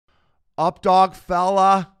Up dog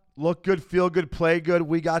fella. Look good, feel good, play good.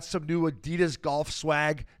 We got some new Adidas golf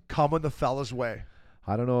swag coming the fella's way.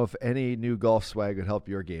 I don't know if any new golf swag would help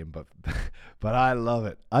your game, but I love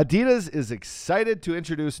it. Adidas is excited to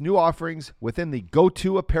introduce new offerings within the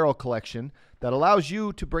Go-To apparel collection that allows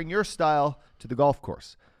you to bring your style to the golf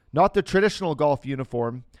course. Not the traditional golf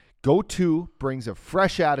uniform, Go-To brings a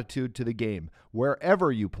fresh attitude to the game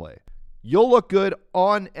wherever you play. You'll look good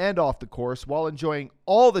on and off the course while enjoying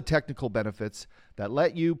all the technical benefits that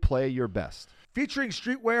let you play your best. Featuring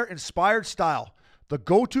streetwear-inspired style, the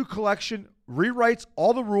Go-To collection rewrites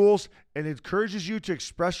all the rules and encourages you to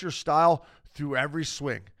express your style through every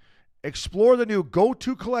swing. Explore the new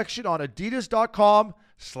Go-To collection on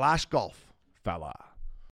adidas.com/golf. Fella.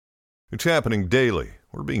 It's happening daily.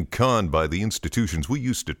 We're being conned by the institutions we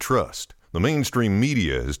used to trust. The mainstream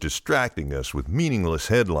media is distracting us with meaningless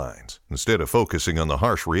headlines instead of focusing on the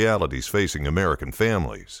harsh realities facing American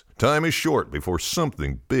families. Time is short before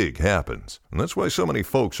something big happens, and that's why so many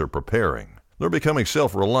folks are preparing. They're becoming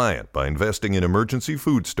self-reliant by investing in emergency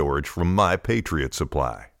food storage from My Patriot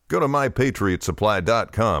Supply. Go to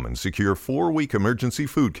MyPatriotSupply.com and secure 4-week emergency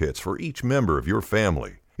food kits for each member of your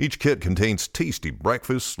family. Each kit contains tasty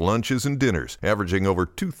breakfasts, lunches, and dinners, averaging over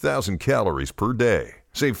 2,000 calories per day.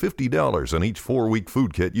 Save $50 on each 4-week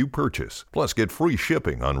food kit you purchase, plus get free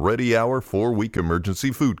shipping on Ready Hour 4-week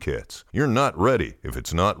emergency food kits. You're not ready if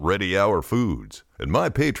it's not Ready Hour foods. At My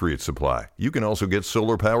Patriot Supply, you can also get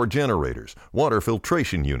solar power generators, water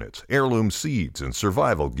filtration units, heirloom seeds, and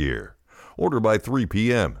survival gear. Order by 3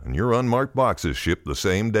 p.m. and your unmarked boxes ship the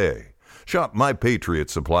same day. Shop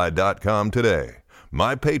MyPatriotSupply.com today.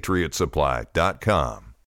 MyPatriotSupply.com.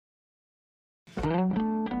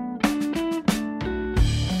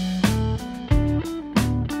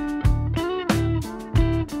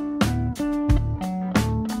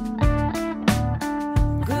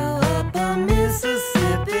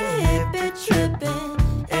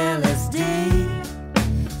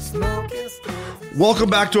 Welcome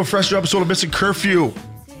back to a fresh episode of Missing Curfew.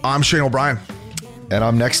 I'm Shane O'Brien. And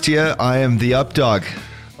I'm next to you. I am the Up Dog.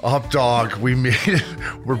 Up Dog, we made it.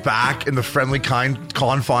 We're back in the friendly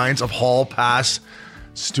confines of Hall Pass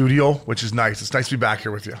Studio, which is nice. It's nice to be back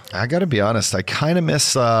here with you. I got to be honest. I kind of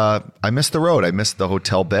miss. I miss the road. I miss the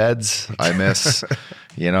hotel beds. I miss,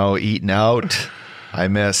 eating out. I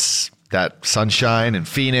miss that sunshine in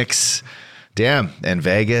Phoenix. Damn, and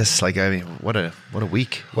Vegas. What a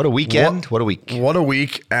week. What a weekend. What a week. What a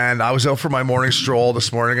week. And I was out for my morning stroll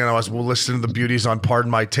this morning, and I was listening to the beauties on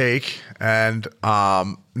Pardon My Take. And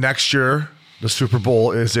next year, the Super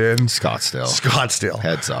Bowl is in Scottsdale.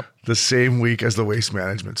 Heads up. The same week as the Waste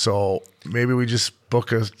Management. So maybe we just book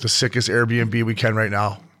the sickest Airbnb we can right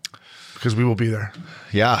now, because we will be there.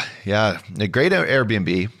 Yeah. A great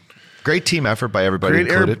Airbnb. Great team effort by everybody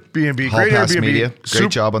included. Great Pass Airbnb. Media. Great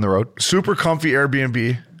job on the road. Super comfy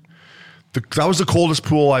Airbnb. That was the coldest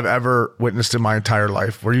pool I've ever witnessed in my entire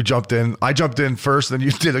life, where you jumped in. I jumped in first, then you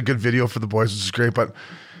did a good video for the boys, which is great, but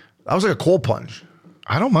that was like a cold plunge.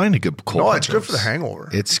 I don't mind a good cold plunge. No, it's good for the hangover.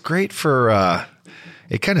 It's great for,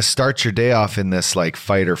 it kind of starts your day off in this like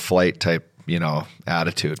fight or flight type,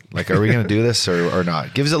 attitude. Like, are we going to do this or not?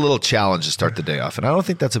 It gives a little challenge to start the day off, and I don't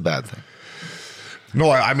think that's a bad thing. No,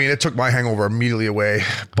 I mean, it took my hangover immediately away.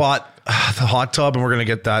 But the hot tub, and we're going to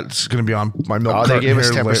get that. It's going to be on my milk. Oh, they gave us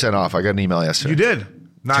 10% off. I got an email yesterday. You did?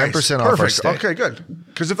 Nice. 10% off our stay. Okay, good.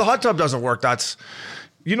 Because if the hot tub doesn't work, that's,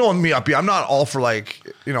 me, Uppy, I'm not all for I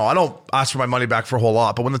don't ask for my money back for a whole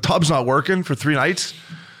lot. But when the tub's not working for 3 nights,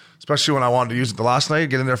 especially when I wanted to use it the last night,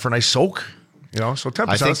 get in there for a nice soak. So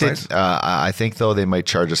 10% is nice. I think, though, they might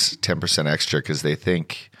charge us 10% extra because they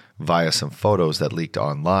think via some photos that leaked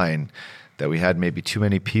online that we had maybe too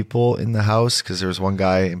many people in the house, because there was one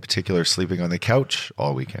guy in particular sleeping on the couch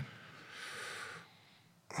all weekend.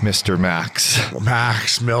 Mr.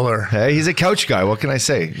 Max Miller. Hey, he's a couch guy. What can I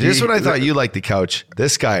say? Just when I thought you liked the couch,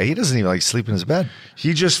 this guy, he doesn't even like sleep in his bed.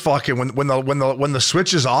 He just fucking when the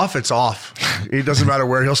switch is off, it's off. It doesn't matter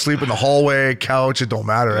where. He'll sleep in the hallway, couch. It don't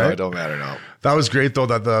matter. No, right? It don't matter. No. That was great though,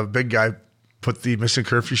 that the big guy put the Missing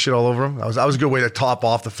Curfew shit all over him. That was a good way to top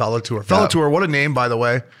off the Fella Tour. Fella Tour, what a name, by the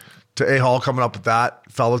way. To A-Hall coming up with that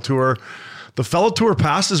Fella Tour. The Fella Tour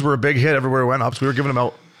passes were a big hit everywhere we went up, so we were giving them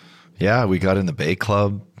out. Yeah, we got in the Bay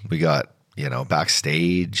Club. We got,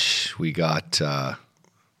 backstage. We got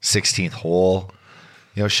 16th hole.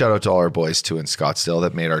 Shout out to all our boys too in Scottsdale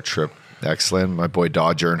that made our trip excellent. My boy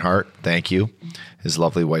Dodge Earnhardt, thank you. His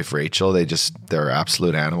lovely wife Rachel. They're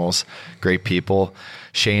absolute animals. Great people.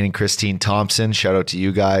 Shane and Christine Thompson, shout out to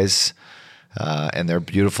you guys. And their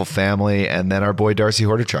beautiful family, and then our boy Darcy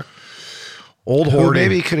Hordichuk. Old Who Horty.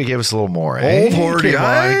 maybe could have gave us a little more. Eh? Old Horty. Came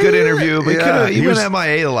on, good interview. But Yeah, he went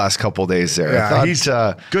MIA the last couple of days there. Yeah, I thought, he's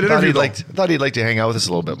good interview. Thought he'd like to hang out with us a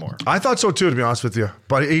little bit more. I thought so too, to be honest with you.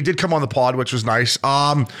 But he did come on the pod, which was nice.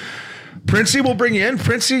 Princey will bring you in.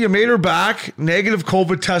 Princey, you made her back. Negative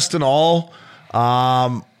COVID test and all.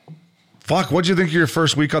 Fuck, what'd you think of your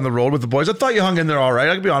first week on the road with the boys? I thought you hung in there all right.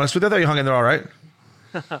 I can be honest with you. I thought you hung in there all right.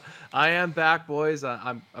 I am back, boys.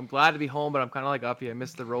 I'm glad to be home, but I'm kind of like Uppy. I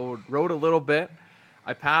missed the road a little bit.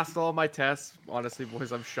 I passed all my tests. Honestly,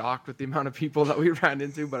 boys, I'm shocked with the amount of people that we ran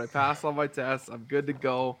into, but I passed all my tests. I'm good to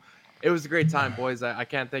go. It was a great time, boys. I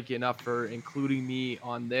can't thank you enough for including me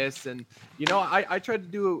on this. And, you know, I tried to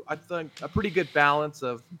do, I think, a pretty good balance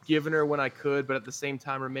of giving her when I could, but at the same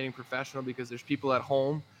time remaining professional, because there's people at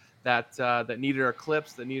home that needed our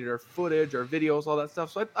clips, that needed our footage, our videos, all that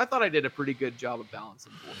stuff. So I thought I did a pretty good job of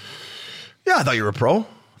balancing both. Yeah, I thought you were a pro.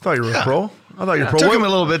 I thought you were a pro. Took him a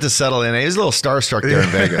little bit to settle in. He was a little starstruck there in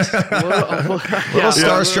Vegas. little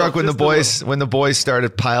starstruck when the boys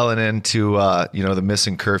started piling into the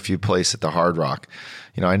missing curfew place at the Hard Rock.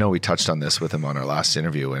 You know, I know we touched on this with him on our last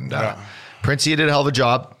interview, and Princey did a hell of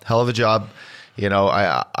a job. You know,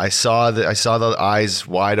 I saw the eyes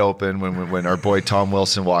wide open when our boy Tom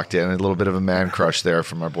Wilson walked in. A little bit of a man crush there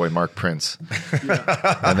from our boy Mark Prince.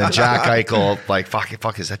 Yeah. And then Jack Eichel, like,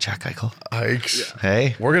 fuck, is that Jack Eichel? Ikes. Yeah.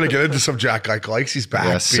 Hey? We're going to get into some Jack Eichel. Ikes, he's back,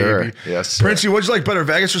 yes, baby. Sir. Yes, sir. Princey, what'd you like better,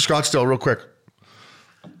 Vegas or Scottsdale, real quick?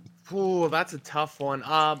 Oh, that's a tough one.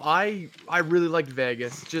 I really liked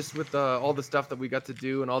Vegas, just with all the stuff that we got to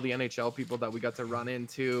do and all the NHL people that we got to run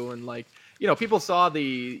into, and like, you know, people saw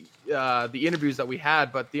the interviews that we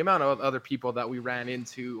had, but the amount of other people that we ran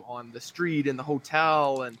into on the street, in the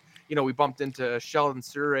hotel, and, you know, we bumped into Sheldon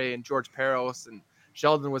Surrey and George Peros, and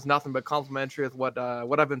Sheldon was nothing but complimentary with what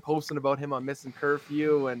I've been posting about him on missing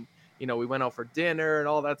curfew, and, you know, we went out for dinner and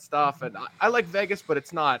all that stuff. And I like Vegas, but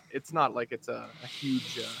it's not like it's a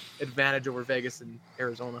huge advantage over Vegas and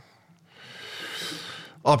Arizona.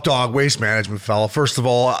 Up dog, waste management fella. First of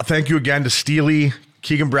all, thank you again to Steely,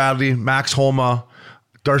 Keegan Bradley, Max Homa,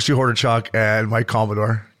 Darcy Hordichuk, and Mike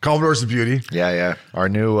Commodore. Commodore's the beauty. Yeah. Our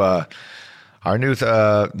new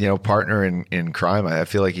partner in crime. I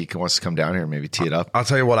feel like he wants to come down here and maybe tee it up. I'll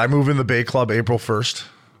tell you what, I move in the Bay Club April 1st.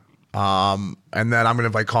 And then I'm going to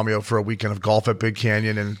invite Commie out for a weekend of golf at Big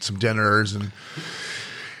Canyon and some dinners, and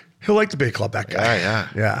he'll like the Bay Club, that guy.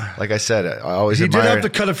 Yeah. Like I said, I always He admire. did have to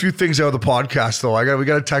cut a few things out of the podcast, though. We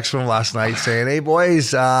got a text from him last night saying, "Hey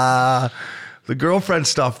boys, the girlfriend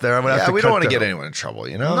stuff there. I'm gonna have to." We cut don't want to that get out." anyone in trouble,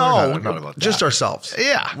 you know. No, not about that. just ourselves.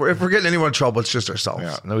 Yeah. If we're getting anyone in trouble, it's just ourselves.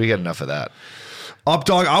 Yeah, no, we get enough of that. Up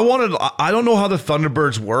dog, I don't know how the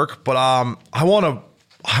Thunderbirds work, but I want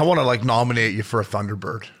to like nominate you for a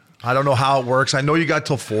Thunderbird. I don't know how it works. I know you got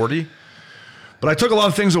till 40, but I took a lot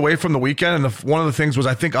of things away from the weekend, and one of the things was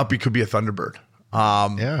I think Uppy could be a Thunderbird.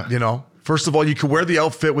 Yeah. You know, first of all, you could wear the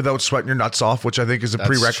outfit without sweating your nuts off, which I think is a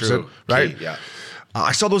prerequisite, true. right? Key, yeah.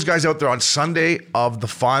 I saw those guys out there on Sunday of the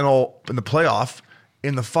final in the playoff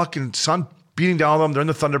in the fucking sun, beating down on them. They're in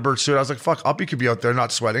the Thunderbird suit. I was like, fuck, Uppy could be out there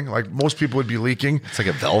not sweating. Like most people would be leaking. It's like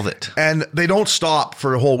a velvet. And they don't stop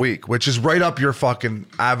for a whole week, which is right up your fucking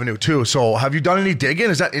avenue too. So have you done any digging?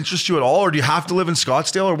 Does that interest you at all? Or do you have to live in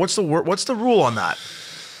Scottsdale? Or what's the rule on that?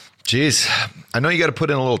 Jeez, I know you got to put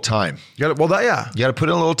in a little time. You got to put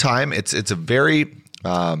in a little time. It's a very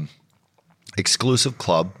exclusive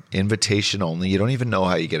club, invitation only. You don't even know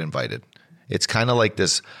how you get invited. It's kind of like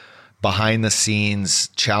this behind the scenes,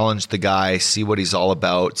 challenge the guy, see what he's all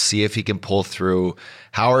about, see if he can pull through.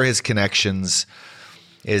 How are his connections?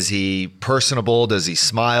 Is he personable? Does he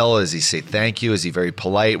smile? Does he say thank you? Is he very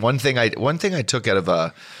polite? One thing I took out of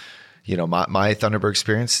my Thunderbird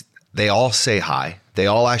experience, they all say hi. They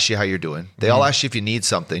all ask you how you're doing. They all ask you if you need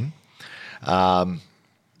something.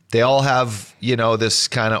 They all have, this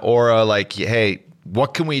kind of aura like, hey,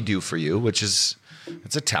 what can we do for you? Which is,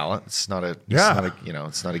 it's a talent. It's not a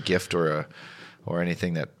gift or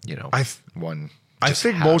anything that, I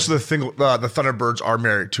think most of the Thunderbirds are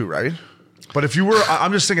married too, right? But if you were,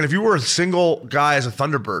 I'm just thinking, if you were a single guy as a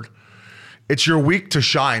Thunderbird, it's your week to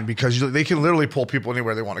shine because they can literally pull people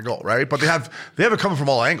anywhere they want to go, right? But they have it coming from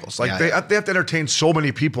all angles. Like they have to entertain so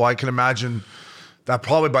many people. I can imagine that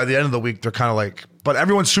probably by the end of the week they're kind of like, but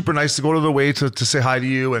everyone's super nice to go to the way to say hi to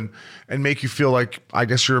you and make you feel like I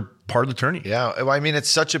guess you're part of the tourney. Yeah, well, I mean it's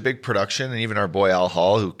such a big production, and even our boy Al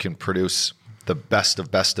Hall, who can produce the best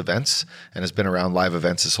of best events and has been around live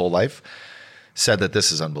events his whole life, said that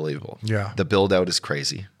this is unbelievable. Yeah, the build out is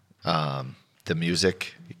crazy. The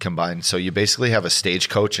music combined, so you basically have a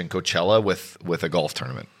stagecoach in Coachella with a golf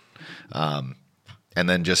tournament, and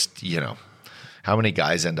then just how many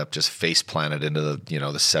guys end up just face planted into the the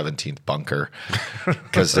 17th bunker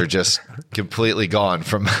because they're just completely gone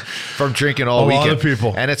from drinking all weekend. A lot of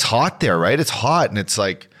people. And it's hot there, right? It's hot, and it's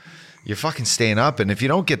like you're fucking staying up, and if you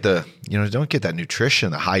don't get don't get that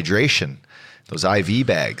nutrition, the hydration, those IV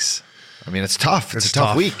bags. I mean, it's tough. It's a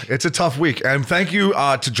tough week. It's a tough week. And thank you to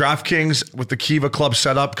DraftKings with the Kiva Club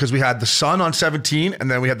set up, because we had the sun on 17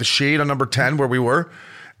 and then we had the shade on number 10 where we were.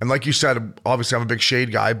 And like you said, obviously I'm a big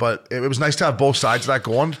shade guy, but it was nice to have both sides of that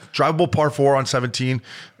going. Drivable par 4 on 17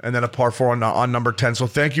 and then a par 4 on number 10. So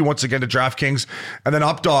thank you once again to DraftKings. And then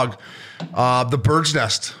Updog, the Bird's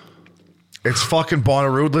Nest. It's fucking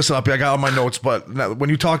Bonnaroo. Listen up, I got on my notes, but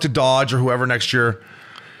when you talk to Dodge or whoever next year,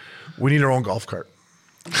 we need our own golf cart.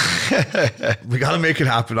 We got to make it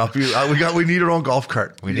happen up. We need our own golf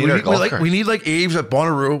cart. We need our golf cart. We need like Aves at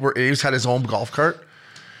Bonnaroo, where Aves had his own golf cart.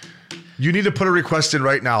 You need to put a request in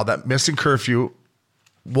right now that missing curfew.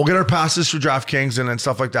 We'll get our passes through DraftKings and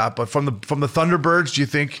stuff like that. But from the Thunderbirds, do you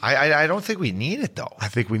think? I don't think we need it though. I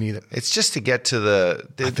think we need it. It's just to get to the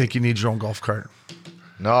I think you need your own golf cart.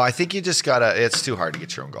 No, I think you just gotta. It's too hard to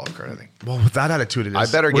get your own golf cart, I think. Well, with that attitude, it is. I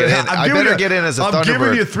better get in. I better get in as a Thunderbird. I'm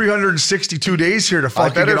giving you 362 days here to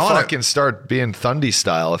fucking get on it. I better fucking start being Thundy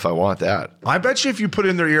style if I want that. I bet you if you put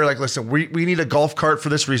in their ear, like, listen, we need a golf cart for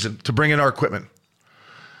this reason, to bring in our equipment.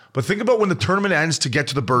 But think about when the tournament ends to get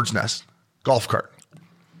to the Bird's Nest. Golf cart.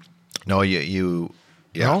 No, yeah.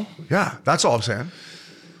 No? Yeah, that's all I'm saying.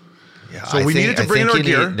 Yeah, so we needed to bring in our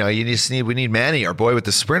gear. We need Manny, our boy with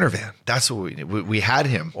the Sprinter van. That's what we need. We had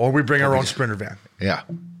him. Or we bring our own Sprinter van. Yeah.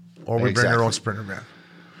 Or we bring our own Sprinter van.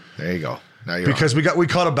 There you go. Now you're because we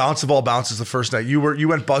caught a bounce of all bounces the first night. You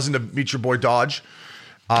went buzzing to meet your boy Dodge.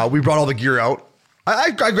 We brought all the gear out.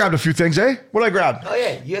 I grabbed a few things, eh? What did I grab? Oh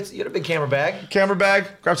yeah, you had a big camera bag.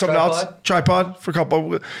 Grab something else. Tripod for a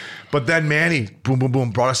couple. But then Manny, boom, boom,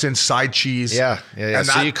 boom, brought us in side cheese. Yeah. And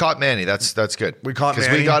so you caught Manny. That's good. We caught Manny.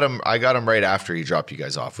 Because we got him. I got him right after he dropped you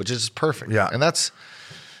guys off, which is perfect. Yeah. And that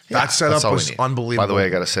setup was unbelievable. By the way, I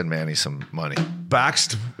got to send Manny some money.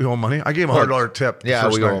 Baxt, we owe him money. I gave him $100 tip. Yeah,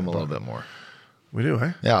 we owe him a little bit more. We do,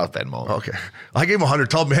 eh? Yeah, I'll Venmo him. Okay. I gave him 100.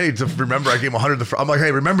 Tell Manny to remember I gave him 100. I'm like,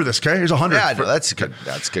 hey, remember this, okay? Here's 100. Yeah, that's good.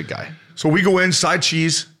 That's a good guy. So we go in, side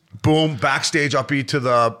cheese, boom, backstage up in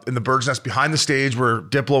the Bird's Nest behind the stage where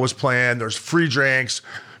Diplo was playing. There's free drinks,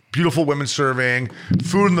 beautiful women serving,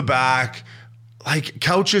 food in the back, like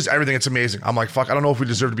couches, everything. It's amazing. I'm like, fuck, I don't know if we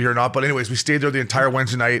deserve to be here or not. But anyways, we stayed there the entire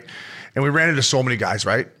Wednesday night and we ran into so many guys,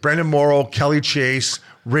 right? Brandon Morrow, Kelly Chase,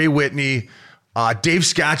 Ray Whitney, Dave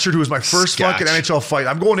Scatchard, who was my first fucking NHL fight.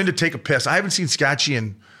 I'm going in to take a piss. I haven't seen Scatchy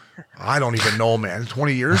in, I don't even know, man,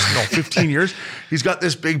 20 years? No, 15 years. He's got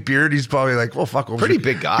this big beard. He's probably like, well, fuck. Pretty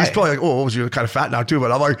big guy. He's probably like, oh, you're kind of fat now too.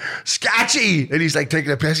 But I'm like, Scatchy. And he's like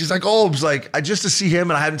taking a piss. He's like, I just to see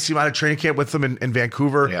him. And I hadn't seen him at a training camp with him in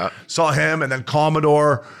Vancouver. Yeah. Saw him and then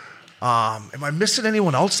Commodore. Am I missing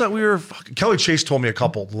anyone else that we were fucking? Kelly Chase told me a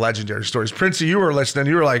couple legendary stories. Princey, you were listening.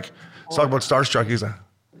 You were like, talking about Starstruck. He's like,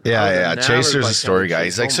 yeah. Chaser's a story guy.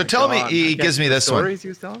 He's like, so tell me. He gives me this one. He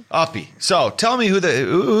was telling? Uppy. So tell me who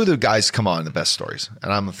the guys come on the best stories.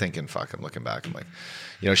 And I'm thinking, fuck. I'm looking back. I'm like,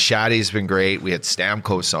 Shaddy's been great. We had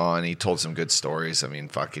Stamkos on. He told some good stories. I mean,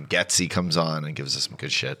 fucking Getsy comes on and gives us some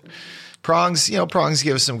good shit. Prongs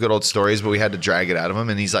gives some good old stories, but we had to drag it out of him.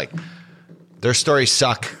 And he's like, their stories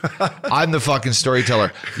suck. I'm the fucking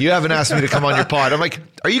storyteller. You haven't asked me to come on your pod. I'm like,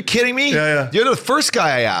 are you kidding me? Yeah. You're the first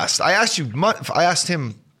guy I asked. I asked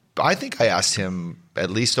him. I think I asked him at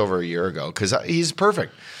least over a year ago because he's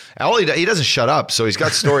perfect. He doesn't shut up, so he's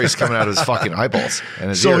got stories coming out of his fucking eyeballs and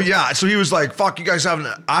his ear. Yeah, so he was like, fuck, you guys haven't,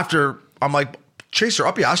 after, I'm like, Chaser,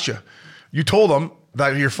 Uppy asked you. You told him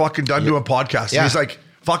that you're fucking done doing podcasts. Yeah. He's like,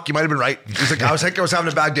 fuck, you might have been right. He's like, I was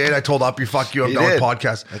having a bad day and I told Uppy, fuck you, I'm done with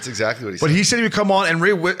podcasts. That's exactly what he said. But he said he would come on, and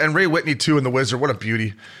Ray Whitney too, and the Wizard, what a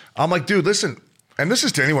beauty. I'm like, dude, listen, and this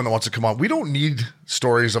is to anyone that wants to come on, we don't need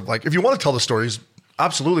stories of like, if you want to tell the stories,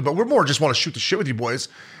 absolutely, but we're more just want to shoot the shit with you boys,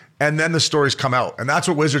 and then the stories come out. And that's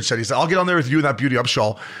what Wizard said. He said, I'll get on there with you in that beauty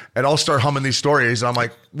upshawl, and I'll start humming these stories. And I'm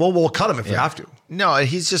like, well, we'll cut them if we have to. No,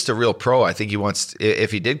 he's just a real pro. I think he wants,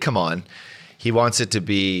 if he did come on, he wants it to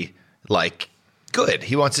be like good.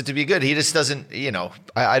 He wants it to be good. He just doesn't,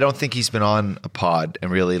 I don't think he's been on a pod and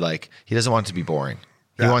really like, he doesn't want it to be boring.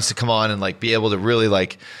 He wants to come on and like be able to really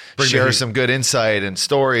like share some good insight and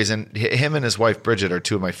stories. And him and his wife, Bridget, are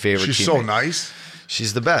two of my favorite teammates. She's so nice.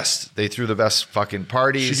 She's the best. They threw the best fucking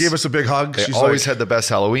parties. She gave us a big hug. They always had the best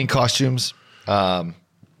Halloween costumes.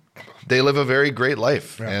 they live a very great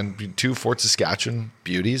life. Yeah. And 2 Fort Saskatchewan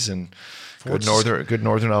beauties and good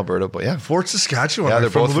northern Alberta. But yeah, Fort Saskatchewan. Yeah, they're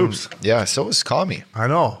from both the Loops. Yeah, so is Kami. I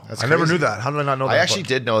know. I never knew that. How did I not know that? I actually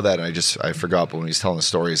did know that, and I forgot. But when he was telling the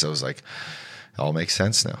stories, I was like, it all makes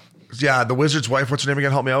sense now. Yeah, the Wizard's wife, what's her name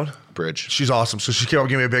again? Help me out. Bridge. She's awesome. So she came up,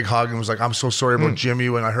 gave me a big hug, and was like, "I'm so sorry about Jimmy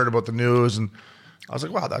when I heard about the news." And I was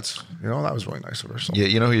like, "Wow, that was really nice of her." So. Yeah,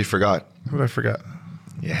 you know who you forgot? Who did I forget?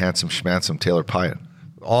 You handsome schmantsome Taylor Pyatt.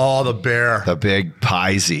 Oh, the bear. The big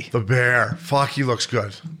Pisey. The bear. Fuck, he looks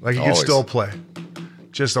good. Like he can still play.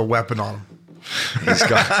 Just a weapon on him.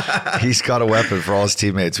 He's got a weapon for all his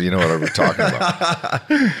teammates. You know what we're talking about.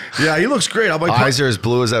 Yeah, he looks great. I'm like, eyes are as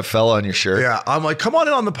blue as that fella on your shirt. Yeah, I'm like, come on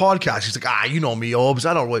in on the podcast. He's like, you know me, Obes.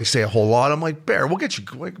 I don't really say a whole lot. I'm like, Bear, we'll get you.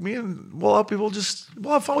 Like me and we'll have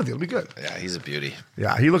fun with you. It'll be good. Yeah, he's a beauty.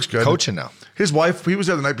 Yeah, he looks good. Coaching now. His wife, he was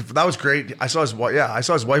there the night before. That was great. I saw his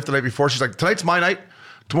wife the night before. She's like, tonight's my night.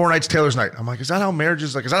 Tomorrow night's Taylor's night. I'm like, is that how marriage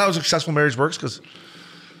is? Like, is that how a successful marriage works? Because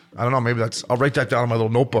I don't know. Maybe I'll write that down in my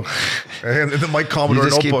little notebook. And the Mike Commodore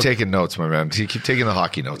notebook. You just keep taking notes, my man. You keep taking the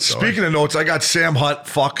hockey notes. Speaking of notes, I got Sam Hunt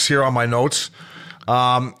fucks here on my notes.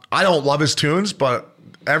 I don't love his tunes, but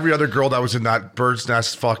every other girl that was in that bird's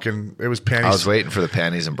nest it was panties. I was waiting for the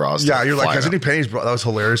panties and bras. Yeah, you're like, has any panties, bro? That was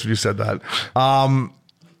hilarious when you said that. And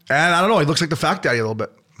I don't know. He looks like the fat daddy a little bit.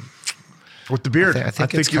 With the beard. I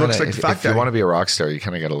think he looks like the fat daddy. If you want to be a rock star, you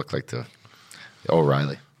kind of got to look like the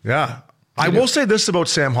O'Reilly. Yeah. I will say this about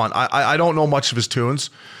Sam Hunt. I don't know much of his tunes.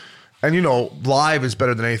 And, live is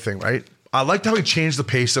better than anything, right? I liked how he changed the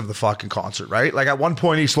pace of the fucking concert, right? Like, at one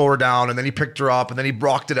point, he slowed her down, and then he picked her up, and then he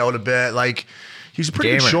rocked it out a bit. Like, he's a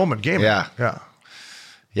pretty good showman. Gamer. Yeah.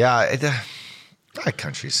 Yeah. That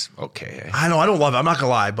country's okay. I know. I don't love it. I'm not going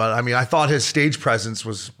to lie. But, I mean, I thought his stage presence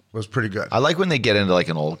was pretty good. I like when they get into, like,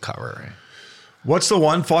 an old cover, right? What's the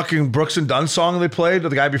one fucking Brooks and Dunn song they played? The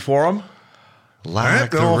guy before him? Like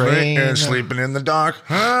the rain. And sleeping in the dark.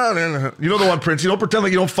 You know the one, Prince. You don't pretend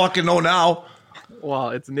like you don't fucking know now. Well,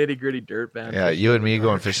 it's Nitty Gritty Dirt Band. Yeah, you and me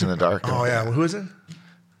going fishing in the dark. Oh, yeah. Well, who is it?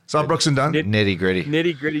 It's not Brooks and Dunn? Nitty Gritty.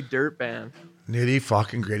 Nitty Gritty Dirt Band. Nitty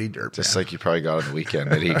fucking Gritty Dirt Band. Just like you probably got on the weekend.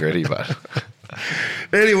 Nitty Gritty, but...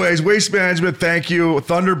 Anyways, Waste Management, thank you.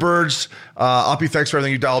 Thunderbirds, Uppy, thanks for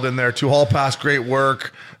everything you dialed in there. 2 Hall Pass, great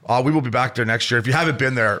work. We will be back there next year. If you haven't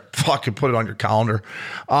been there, fucking put it on your calendar.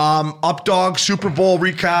 Updog, Super Bowl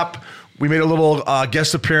recap. We made a little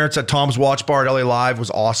guest appearance at Tom's Watch Bar at LA Live. It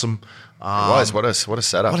was awesome. It was. What a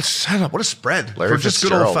setup. What a setup. What a spread. Larry for just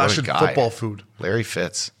good old-fashioned football food. Larry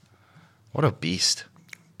Fitz. What a beast.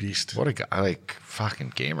 Beast. What a guy. Like,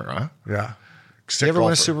 fucking gamer, huh? Yeah. Did you ever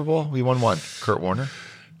win a Super Bowl? We won one. Kurt Warner?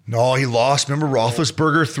 No, he lost. Remember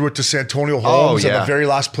Roethlisberger threw it to Santonio Holmes at the very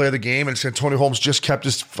last play of the game, and Santonio Holmes just kept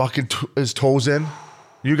his fucking his toes in.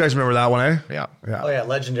 You guys remember that one, eh? Yeah. Oh yeah,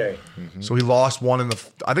 legendary. Mm-hmm. So he lost one in the.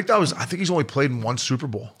 I think he's only played in one Super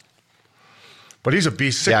Bowl. But he's a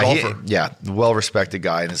beast, sick golfer. Well-respected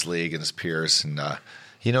guy in his league and his peers, and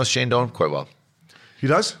he knows Shane Doan quite well. He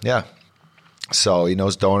does? Yeah. So he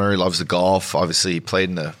knows Donor. He loves the golf. Obviously, he played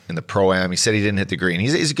in the Pro-Am. He said he didn't hit the green.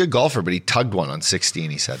 He's a good golfer, but he tugged one on 16,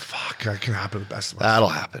 he said. Fuck, that can happen to the best of us.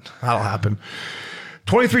 That'll happen.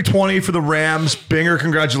 23-20 for the Rams. Binger,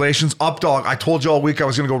 congratulations. Updog, I told you all week I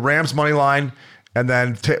was going to go Rams money line and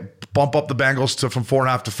then bump up the Bengals from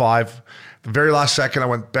 4.5 to 5. The very last second, I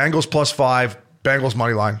went Bengals +5, Bengals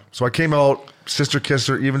money line. So I came out, sister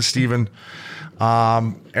kisser, even Steven.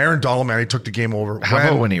 Aaron Donald, man, he took the game over. How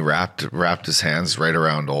about when he wrapped his hands right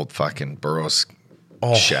around old fucking Burrow's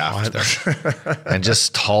shaft there and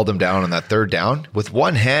just hauled him down on that third down? With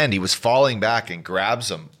one hand, he was falling back and grabs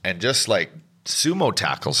him and just like sumo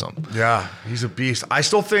tackles him. Yeah, he's a beast. I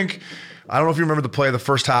still think, I don't know if you remember the play of the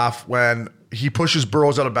first half when he pushes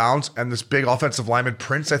Burrows out of bounds and this big offensive lineman,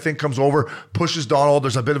 Prince, I think, comes over, pushes Donald.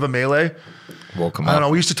 There's a bit of a melee. Woke him I don't up. know.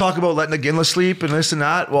 We used to talk about letting Aginla sleep and this and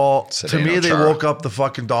that. Well, to me, they woke up the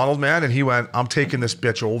fucking Donald, man, and he went, I'm taking this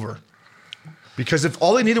bitch over. Because if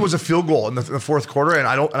all they needed was a field goal in the fourth quarter, and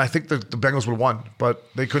I think the Bengals would have won, but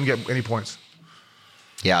they couldn't get any points.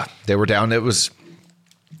 Yeah, they were down. It was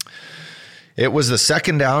the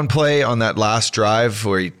second down play on that last drive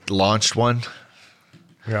where he launched one.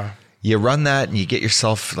 Yeah. You run that and you get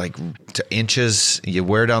yourself like to inches. You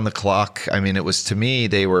wear down the clock. I mean, it was, to me,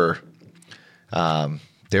 they were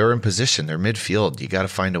in position. They're midfield. You got to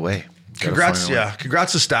find a way. Congrats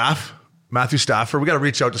to Staff, Matthew Stafford. We got to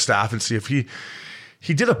reach out to Staff and see if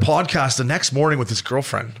He did a podcast the next morning with his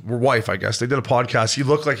girlfriend, or wife, I guess. They did a podcast. He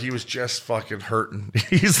looked like he was just fucking hurting.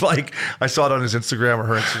 He's like, I saw it on his Instagram or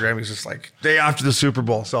her Instagram. He's just like, day after the Super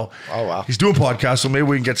Bowl. So Oh, wow. he's doing podcasts, so maybe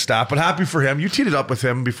we can get staff. But happy for him. You teed it up with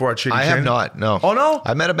him before at Shady I Chin. have not. No. Oh, no?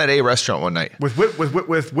 I met him at a restaurant one night. With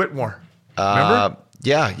Whitmore. Remember?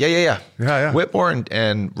 Yeah. Yeah. Whitmore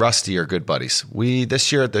and Rusty are good buddies.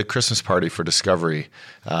 This year at the Christmas party for Discovery,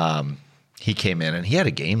 he came in and he had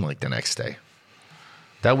a game like the next day.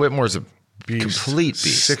 That Whitmore's a complete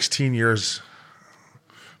beast. 16 years.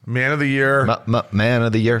 Man of the year. Man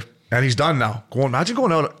of the year. And he's done now. Imagine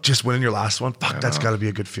going out just winning your last one. Fuck, that's got to be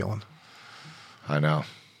a good feeling. I know.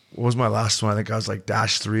 What was my last one? I think I was like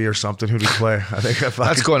 -3 or something. Who did he play? I think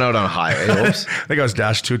That's going out on a high. Oops. I think I was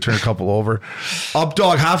 -2, turned a couple over. Up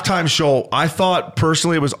Dog halftime show. I thought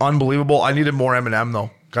personally it was unbelievable. I needed more Eminem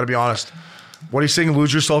though. Got to be honest. What are you saying?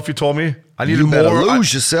 Lose yourself? You told me. I needed more.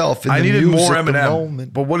 Lose yourself. In I the needed music more at the Eminem.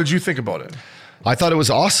 moment. But what did you think about it? I thought it was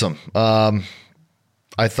awesome.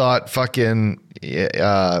 I thought fucking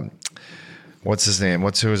what's his name?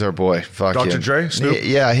 Who's our boy? Fucking Dr. Dre? Snoop?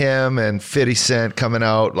 Yeah, him and 50 Cent coming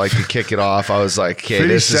out like to kick it off. I was like, okay,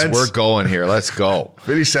 50 we're going here. Let's go.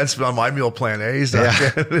 50 Cent's been on my meal plan. He's not.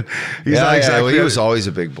 Yeah. He's not exactly. Well, he was always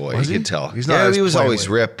a big boy. Was You he? could tell. He's not as he was always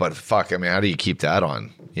plainly. ripped, but fuck, I mean, how do you keep that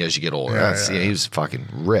on as you get older? Yeah. He was fucking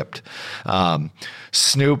ripped.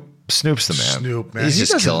 Snoop's the man. Snoop, man. He's He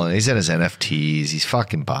just doesn't- killing it. He's in his NFTs. He's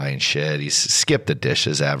fucking buying shit. He's skipped the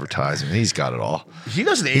dishes advertising. He's got it all. He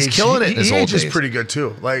doesn't age. He's killing it in his he old ages days. pretty good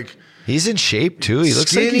too. Like He's in shape too. He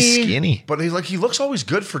looks like he's skinny. but he looks always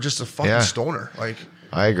good for just a fucking Yeah. stoner. Like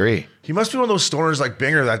I agree. he must be one of those stoners like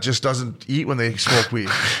Binger that just doesn't eat when they smoke weed,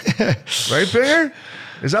 right, Binger?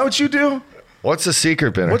 Is that what you do? What's the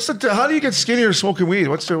secret, Benner? How do you get skinnier smoking weed?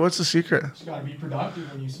 What's the secret? You gotta be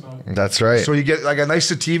productive when you smoke. That's right. So you get like a nice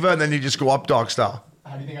sativa and then you just go up dog style.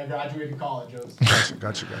 How do you think I graduated college?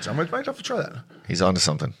 Gotcha. I might have to try that. He's onto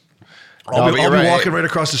something. I'll but be you're right. walking right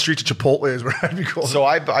across the street to Chipotle is where I'd be going. So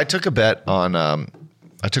I took a bet on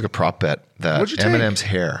I took a prop bet that What'd you take? Eminem's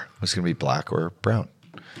hair was going to be black or brown.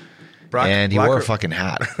 Black- And he black wore a or- fucking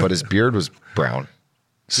hat, but his beard was brown.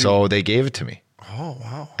 So they gave it to me. Oh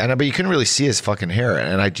wow. But you couldn't really see his fucking hair.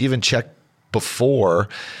 And I even checked before.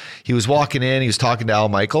 He was walking in. He was talking to Al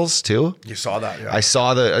Michaels too. You saw that, yeah. I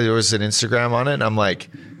saw there was an Instagram on it, and I'm like,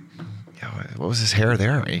 yeah, what was his hair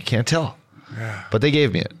there? You can't tell. Yeah. But they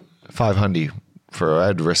gave me it, $500 I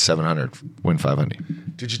had to risk $700, win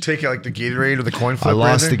 $500. Did you take like the Gatorade or the coin flip? I or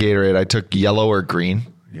lost the anything? Gatorade. I took yellow or green.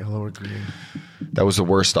 Yellow or green. That was the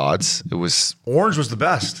worst odds. It was Orange was the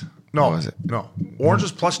best. No, What was it? no. Orange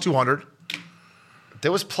was plus 200.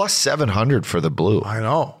 there was plus 700 for the blue. I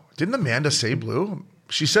know. Didn't Amanda say blue?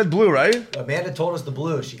 She said blue, right? Amanda told us the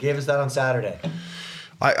blue. She gave us that on Saturday.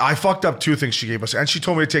 I fucked up two things she gave us. And she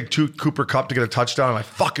told me to take 2 Cooper Cup to get a touchdown, and I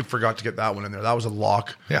fucking forgot to get that one in there. That was a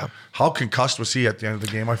lock. Yeah. How concussed was he at the end of the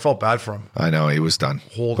game? I felt bad for him. I know he was done,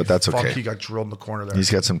 Holy but that's fuck, okay. he got drilled in the corner there.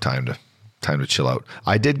 He's got some time to chill out.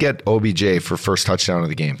 I did get OBJ for first touchdown of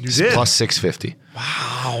the game. He's did? plus 650.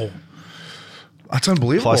 Wow. That's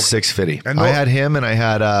unbelievable. Plus 650. And I had him and I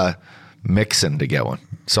had Mixon to get one.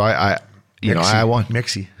 So I won.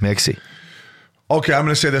 Mixie. Okay, I'm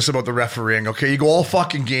going to say this about the refereeing. Okay, you go all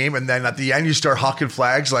fucking game, and then at the end you start hucking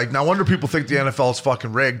flags. Like, no wonder people think the NFL is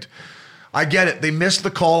fucking rigged. I get it. They missed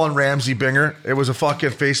the call on Ramsey Binger. It was a fucking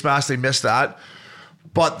face mask. They missed that.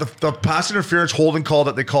 But the pass interference holding call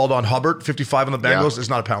that they called on Hubbard, 55 on the Bengals, is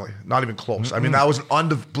not a penalty. Not even close. I mean, that was an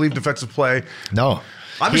unbelievable defensive play. No.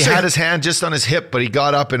 I'm He just saying- had his hand just on his hip, but he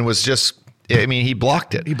got up and was just, I mean, he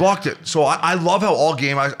blocked it. He blocked it. So I love how all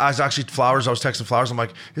game, I was actually Flowers, I was texting Flowers. I'm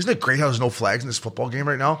like, isn't it great how there's no flags in this football game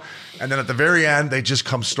right now? And then at the very end, they just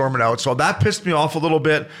come storming out. So that pissed me off a little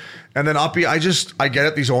bit. And then Uppy, I get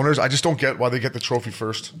it, these owners, I just don't get why they get the trophy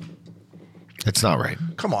first. It's not right.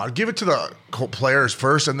 Come on, give it to the players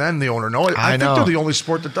first and then the owner. No, I think know. they're the only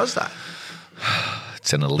sport that does that.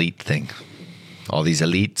 It's an elite thing. All these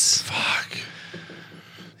elites. Fuck.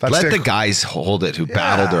 Let the guys hold it who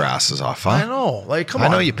battled their asses off, huh? I know. Like, come on.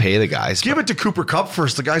 I know you pay the guys. Give it to Cooper Cup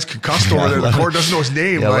first. The guy's concussed over there. The let court him- doesn't know his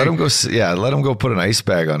name. Yeah, like, let him go. Yeah, let him go put an ice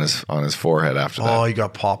bag on his forehead after that. Oh, he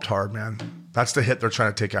got popped hard, man. That's the hit they're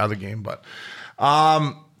trying to take out of the game. But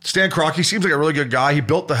Stan Kroenke seems like a really good guy. He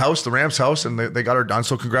built the house, the Rams house, and they got her done.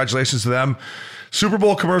 So congratulations to them. Super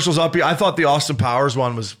Bowl commercials up. I thought the Austin Powers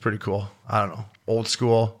one was pretty cool. I don't know. Old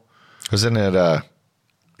school. Wasn't it?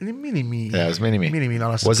 Mini-me. Yeah, it was Mini-Me. Mini-me,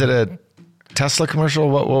 not a Was it a Tesla commercial?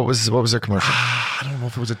 What was their commercial? I don't know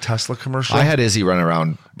if it was a Tesla commercial. I had Izzy running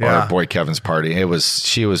around Yeah. our boy Kevin's party.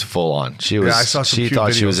 She was full on. She I saw some she cute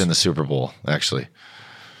thought she was videos. in the Super Bowl, actually.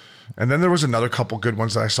 And then there was another couple good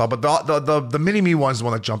ones that I saw, but the mini me one's the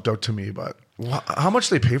one that jumped out to me. But how much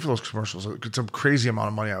do they pay for those commercials? It's a crazy amount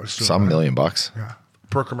of money, I would assume. Some $1 million. Yeah,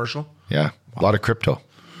 per commercial. Yeah, a lot of crypto.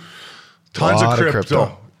 Tons of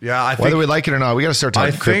crypto. Yeah, I think whether we like it or not, we got to start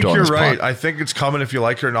talking crypto. I think you're right. Pod. I think it's coming if you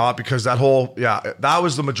like it or not, because that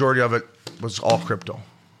was the majority of it was all crypto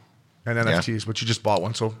and NFTs, but you just bought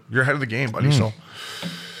one, so you're ahead of the game, buddy. So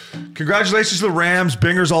congratulations to the Rams.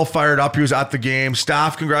 Binger's all fired up. He was at the game.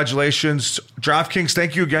 Staff, congratulations. DraftKings,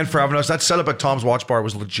 thank you again for having us. That setup at Tom's Watch Bar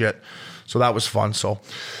was legit, so that was fun. So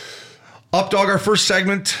Updog, our first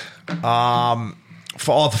segment.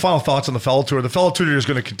 For all the final thoughts on the Fellow Tour. The Fellow Tour is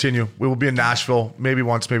going to continue. We will be in Nashville maybe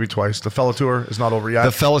once, maybe twice. The Fellow Tour is not over yet.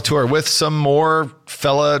 The Fellow Tour with some more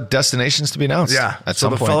fella destinations to be announced. Yeah. At so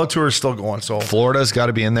some the point. Fellow Tour is still going. So Florida's got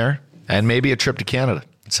to be in there, and maybe a trip to Canada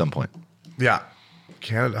at some point. Yeah.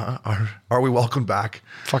 Canada, are we welcome back?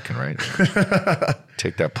 Fucking right.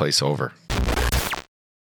 Take that place over.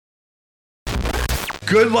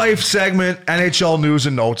 Good Life segment, NHL news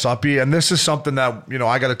and notes, Uppy. And this is something that,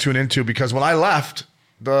 I got to tune into, because when I left,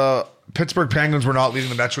 the Pittsburgh Penguins were not leading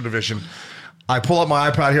the Metro Division. I pull up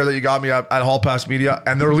my iPad here that you got me at Hall Pass Media,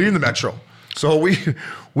 and they're leading the Metro. So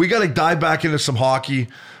we got to dive back into some hockey.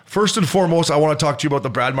 First and foremost, I want to talk to you about the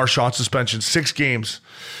Brad Marchand suspension. 6 games.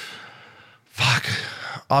 Fuck.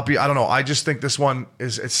 Uppy, I don't know. I just think this one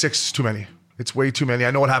it's 6 is too many. It's way too many.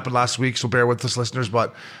 I know what happened last week, so bear with us, listeners,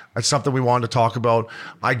 but it's something we wanted to talk about.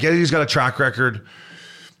 I get it. He's got a track record.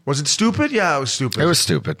 Was it stupid? Yeah, it was stupid. It was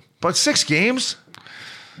stupid. But 6 games?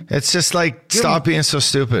 It's just like, stop being so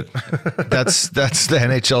stupid. That's the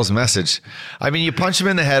NHL's message. I mean, you punch him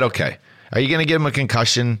in the head, okay. Are you going to give him a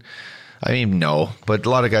concussion? I mean, no. But a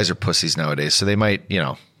lot of guys are pussies nowadays, so they might,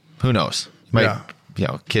 who knows?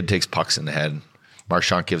 Kid takes pucks in the head.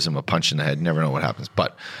 Marchand gives him a punch in the head. You never know what happens.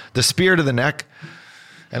 But the spear to the neck,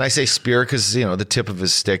 and I say spear because, the tip of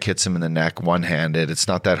his stick hits him in the neck one-handed. It's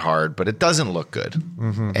not that hard, but it doesn't look good.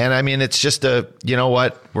 Mm-hmm. And I mean, it's just you know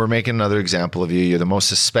what? We're making another example of you. You're the most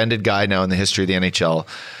suspended guy now in the history of the NHL.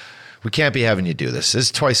 We can't be having you do this. This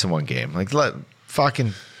is twice in one game. Like,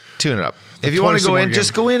 fucking tune it up. If you want to go in,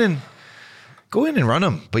 just go in and run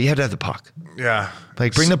them. But you have to have the puck. Yeah.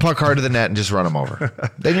 Like, bring the puck hard to the net and just run them over.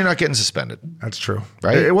 Then you're not getting suspended. That's true.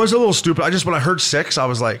 Right? It was a little stupid. When I heard 6, I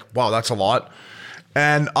was like, wow, that's a lot.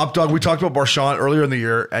 And Updog, we talked about Marchand earlier in the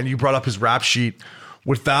year, and you brought up his rap sheet.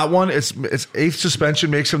 With that one, it's 8th suspension,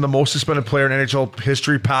 makes him the most suspended player in NHL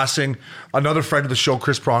history, passing another friend of the show,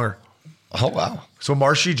 Chris Pronger. Oh, wow. So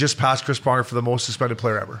Marshy just passed Chris Pronger for the most suspended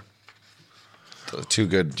player ever. Two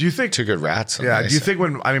good. Do you think two good rats? Yeah. Do you think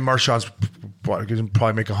Marchand's he can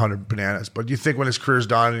probably make 100 bananas, but do you think when his career's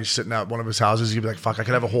done and he's sitting at one of his houses, he'd be like, "Fuck, I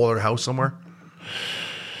could have a whole other house somewhere."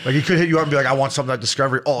 Like he could hit you up and be like, "I want something at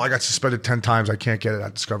Discovery." Oh, I got suspended 10 times. I can't get it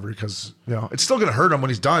at Discovery because it's still gonna hurt him when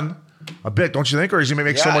he's done a bit, don't you think? Or is he gonna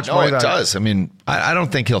make so much money? It does. I mean, I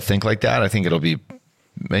don't think he'll think like that. I think it'll be,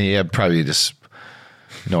 probably just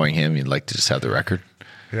knowing him, you'd like to just have the record.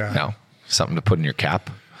 Yeah. Something to put in your cap,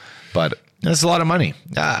 but. That's a lot of money.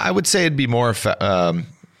 I would say it'd be more.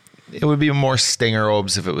 It would be more stinger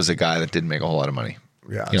obes if it was a guy that didn't make a whole lot of money.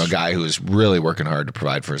 Yeah, a guy who's really working hard to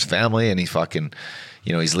provide for his family, and he fucking,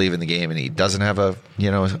 he's leaving the game, and he doesn't have a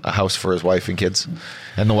house for his wife and kids,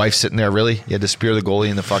 and the wife's sitting there. Really, you had to spear the goalie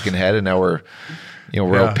in the fucking head, and now we're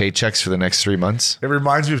out paychecks for the next 3 months. It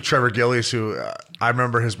reminds me of Trevor Gillies, who I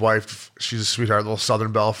remember his wife. She's a sweetheart, little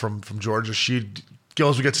Southern belle from Georgia.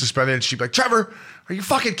 Gillies would get suspended, and she'd be like, "Trevor, are you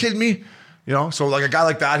fucking kidding me?" So like a guy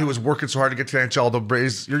like that who was working so hard to get to the NHL, the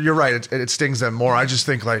Braves, you're right. It stings them more. I just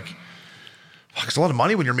think like, fuck, it's a lot of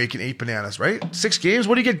money when you're making 8 bananas, right? 6 games.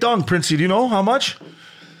 What do you get done, Princey? Do you know how much?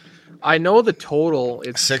 I know the total.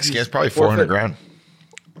 It's 6 games, probably $400,000.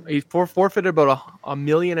 He forfeited about $1.5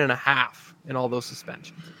 million in all those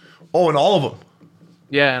suspensions. Oh, in all of them.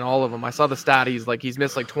 Yeah, and all of them. I saw the stat. He's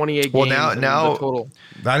missed like 28 well, games. Now the total.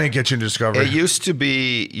 That didn't get you into Discovery. It used to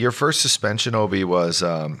be your first suspension, Obi, was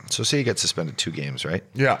so say you get suspended 2 games, right?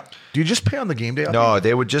 Yeah. Do you just pay on the game day? No,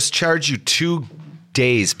 they would just charge you 2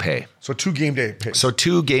 days pay. So 2 game day pays. So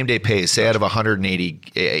 2 game day pays, say out of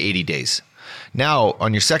 80 days. Now,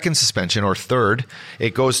 on your second suspension or third,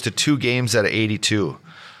 it goes to 2 games out of 82.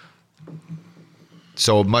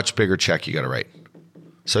 So a much bigger check you got to write.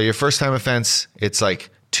 So your first time offense, it's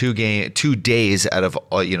like 2 days out of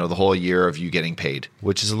the whole year of you getting paid,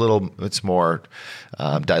 which is it's more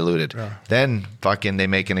diluted. Yeah. Then fucking they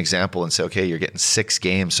make an example and say, okay, you're getting 6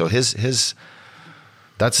 games. So that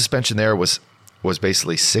suspension there was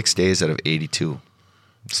basically 6 days out of 82.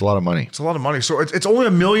 It's a lot of money. It's a lot of money. So it's only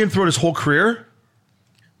 $1 million throughout his whole career?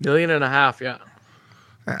 $1.5 million, yeah.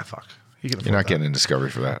 Ah, fuck. He can afford You're not that. getting in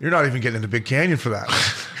Discovery for that. You're not even getting into Big Canyon for that.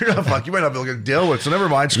 You're not fuck. You might not be able to deal with. So never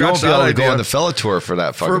mind. You Scratch won't be that able to idea. go on the fella tour for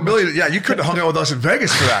that fucking For $1 million. Yeah, you couldn't have hung out with us in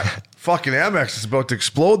Vegas for that. Fucking Amex is about to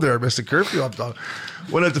explode there. Mr. Curfew up dog.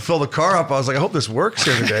 When I had to fill the car up, I was like, I hope this works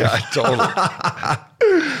here today. Yeah, totally.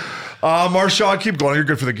 Marshawn, keep going. You're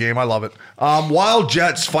good for the game. I love it. Wild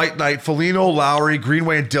Jets fight night. Felino, Lowry,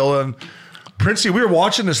 Greenway, and Dillon. Princey, we were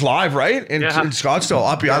watching this live, right? In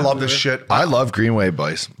Scottsdale. Uppy, I love this shit. I love Greenway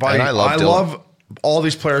boys. Buddy, And I love all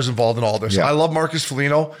these players involved in all this. Yeah. I love Marcus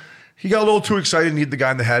Felino. He got a little too excited, need the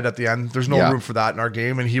guy in the head at the end. There's no room for that in our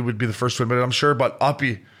game, and he would be the first to admit it, I'm sure. But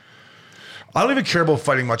Uppy, I don't even care about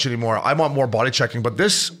fighting much anymore. I want more body checking, but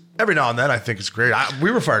this, every now and then, I think it's great.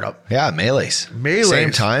 We were fired up. Yeah, melees. Melees.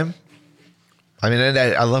 Same time. I mean, and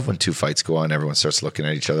I love when two fights go on, everyone starts looking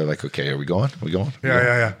at each other like, okay, are we going? Are we going?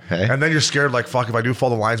 Yeah. Hey? And then you're scared, like, fuck, if I do fall,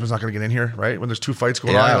 the linesman's not going to get in here, right? When there's two fights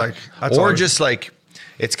going on, Yeah. you're like, that's or all just like,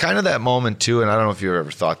 it's kind of that moment too, and I don't know if you've ever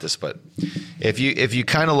thought this, but if you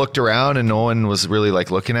kind of looked around and no one was really like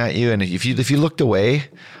looking at you, and if you looked away,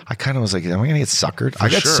 I kind of was like, am I gonna get suckered? I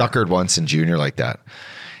got sure. suckered once in junior like that.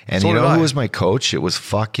 And So you did know I. who was my coach? It was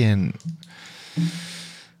fucking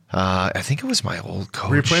I think it was my old coach.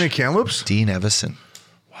 Were you playing in Kamloops? Dean Evison.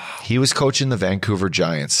 Wow. He was coaching the Vancouver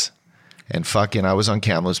Giants. And fucking I was on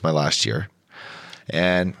Kamloops my last year.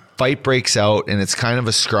 And fight breaks out, and it's kind of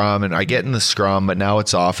a scrum, and I get in the scrum, but now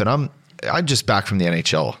it's off, and I'm just back from the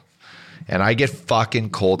NHL, and I get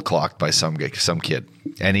fucking cold clocked by some kid,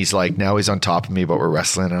 and he's like, now he's on top of me, but we're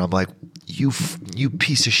wrestling, and I'm like, you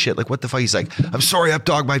piece of shit, like what the fuck? He's like, I'm sorry, up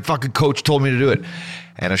dog, my fucking coach told me to do it,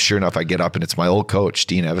 and sure enough, I get up, and it's my old coach,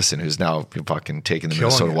 Dean Evison, who's now fucking taking the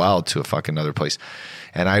Minnesota Wild to a fucking other place.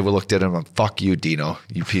 And I looked at him, I'm fuck you, Dino,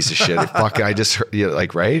 you piece of shit. Fucking, I just heard,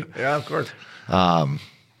 like, right? Yeah, of course.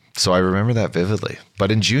 So I remember that vividly.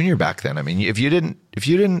 But in junior back then, I mean, if you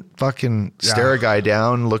didn't fucking stare a guy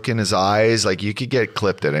down, look in his eyes, like you could get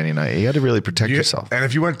clipped at any night. You had to really protect yourself. And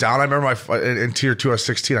if you went down, I remember in tier 2, I was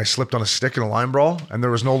 16, I slipped on a stick in a line brawl, and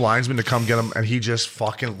there was no linesman to come get him, and he just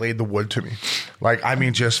fucking laid the wood to me. Like, I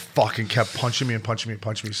mean, just fucking kept punching me and punching me and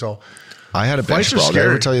punching me. So I had a bench fights are brawl. Did I ever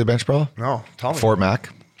scary. tell you the bench brawl? No, tell me. Fort Mac.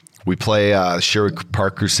 We play Sherwood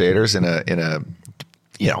Park Crusaders in a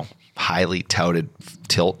highly touted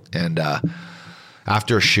tilt, and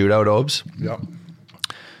after a shootout, Obes. Yep.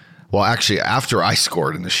 Well, actually, after I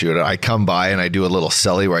scored in the shootout, I come by and I do a little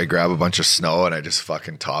celly where I grab a bunch of snow and I just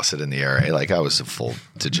fucking toss it in the air. Like I was a full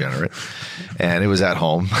degenerate, and it was at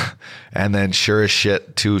home. And then, sure as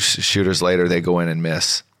shit, 2 shooters later, they go in and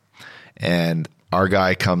miss, and our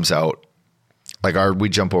guy comes out. Like we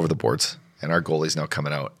jump over the boards, and our goalie's now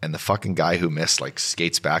coming out, and the fucking guy who missed like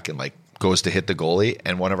skates back and like goes to hit the goalie,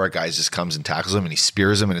 and one of our guys just comes and tackles him, and he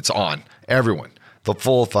spears him, and it's on everyone. The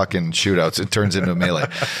full fucking shootouts. It turns into a melee.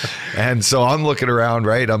 And so I'm looking around,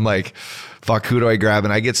 right? I'm like, fuck, who do I grab?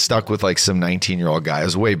 And I get stuck with like some 19-year-old guy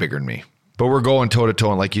who's way bigger than me. But we're going toe to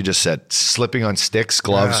toe, and like you just said, slipping on sticks,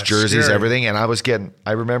 gloves, jerseys, scary. everything. And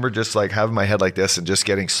I remember just like having my head like this and just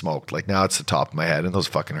getting smoked. Like now it's the top of my head, and those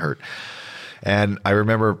fucking hurt. And I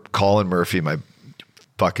remember Colin Murphy, my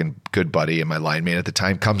fucking good buddy and my line mate at the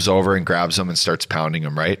time, comes over and grabs him and starts pounding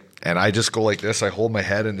him, right? And I just go like this. I hold my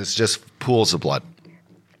head, and it's just pools of blood.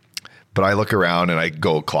 But I look around and I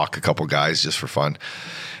go clock a couple guys just for fun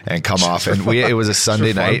and come off. And it was a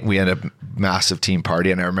Sunday night. We had a massive team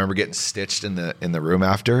party, and I remember getting stitched in the room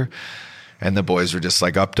after. And the boys were just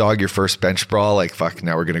like, up dog, your first bench brawl. Like, fuck,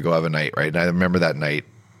 now we're going to go have a night, right? And I remember that night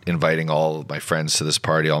inviting all my friends to this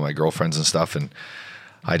party, all my girlfriends and stuff. And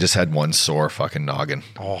I just had one sore fucking noggin.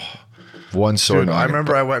 Oh, one sore Dude, noggin. I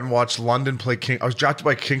remember I went and watched London play I was drafted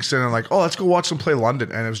by Kingston, and like, oh, let's go watch them play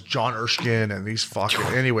London. And it was John Erskine and these fucking.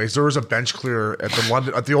 Anyways, there was a bench clear at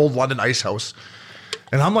the old London Ice House,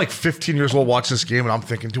 and I'm like 15 years old watching this game, and I'm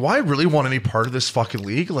thinking, do I really want any part of this fucking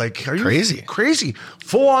league? Like, are you crazy?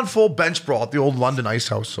 Full bench brawl at the old London Ice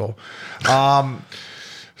House. So,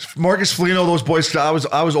 Marcus Felino, those boys. I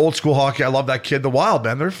was old school hockey. I love that kid. The Wild,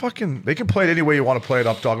 man. They can play it any way you want to play it,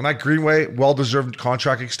 up dog. And that Greenway, well deserved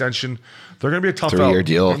contract extension. They're gonna be a tough 3-year out.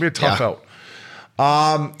 deal. They're gonna be a tough out.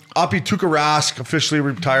 Uppy Tuukka Rask officially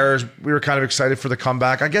retires. We were kind of excited for the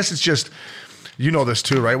comeback. I guess it's just, you know this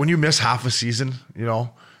too, right? When you miss half a season,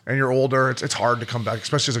 and you're older, it's hard to come back,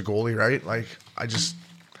 especially as a goalie, right? Like it's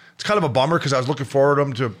kind of a bummer because I was looking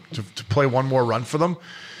forward to them to play one more run for them.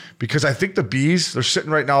 Because I think the Bees, they're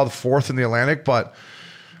sitting right now the 4th in the Atlantic, but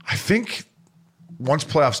I think once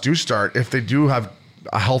playoffs do start, if they do have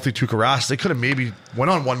a healthy Tuukka Rask, they could have maybe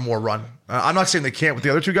went on one more run. I'm not saying they can't with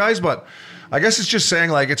the other 2 guys, but I guess it's just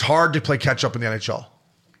saying like it's hard to play catch up in the NHL.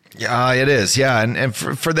 Yeah, it is. Yeah, and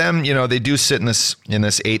for them, they do sit in this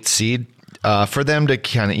 8th seed. For them to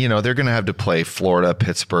kind of, they're going to have to play Florida,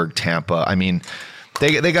 Pittsburgh, Tampa. I mean,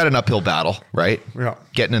 they got an uphill battle, right? Yeah.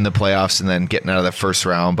 Getting in the playoffs and then getting out of the first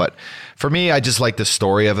round. But for me, I just like the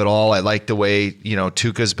story of it all. I like the way,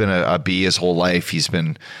 Tuca's been a B his whole life. He's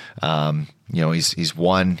been, he's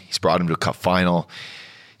won. He's brought him to a cup final.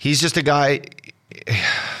 He's just a guy.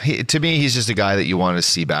 To me, he's just a guy that you want to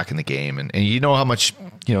see back in the game. And you know how much,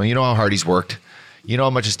 you know how hard he's worked. You know how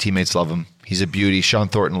much his teammates love him. He's a beauty. Sean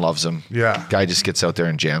Thornton loves him. Yeah. Guy just gets out there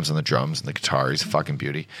and jams on the drums and the guitar. He's a fucking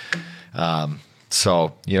beauty.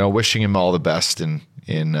 So, wishing him all the best in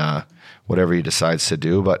whatever he decides to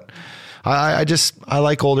do. But I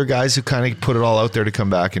like older guys who kind of put it all out there to come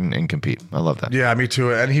back and compete. I love that. Yeah, me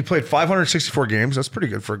too. And he played 564 games. That's pretty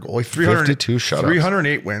good for a goalie. 52 shutouts.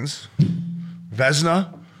 308 wins.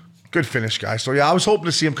 Vesna, good finish guy. So yeah, I was hoping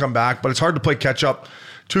to see him come back, but it's hard to play catch up.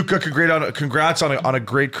 Tuca, congrats on a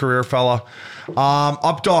great career, fella.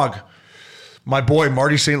 Updog, my boy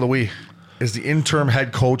Marty St. Louis is the interim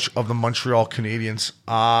head coach of the Montreal Canadiens.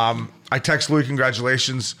 I text Louis,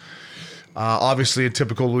 congratulations. Obviously, in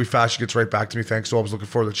typical Louis fashion, gets right back to me. Thanks. So I was looking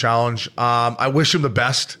forward to the challenge. I wish him the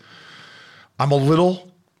best. I'm a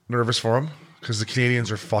little nervous for him because the Canadians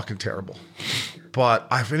are fucking terrible. But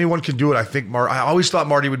if anyone can do it, I think I always thought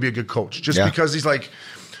Marty would be a good coach, just because he's like,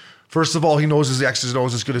 first of all, he knows his X's and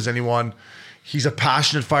O's as good as anyone. He's a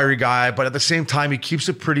passionate, fiery guy, but at the same time, he keeps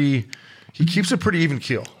a pretty even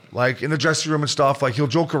keel. Like in the dressing room and stuff, like he'll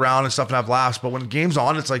joke around and stuff and have laughs. But when game's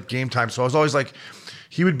on, it's like game time. So I was always like,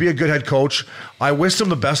 he would be a good head coach. I wish him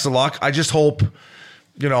the best of luck. I just hope,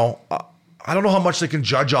 I don't know how much they can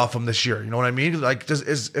judge off him this year. You know what I mean? Like,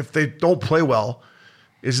 if they don't play well,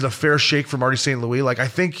 is it a fair shake for Marty St. Louis? Like, I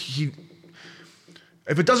think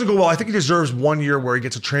if it doesn't go well, I think he deserves 1 year where he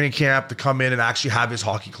gets a training camp to come in and actually have his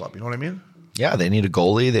hockey club. You know what I mean? Yeah, they need a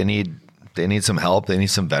goalie. They need some help. They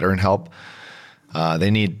need some veteran help.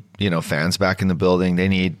 They need, fans back in the building. They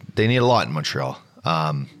need a lot in Montreal.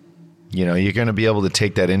 You're going to be able to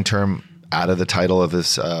take that interim out of the title of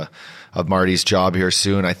this of Marty's job here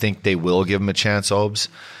soon. I think they will give him a chance, Obes.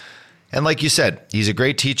 And like you said, he's a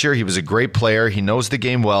great teacher. He was a great player. He knows the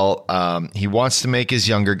game well. He wants to make his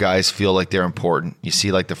younger guys feel like they're important. You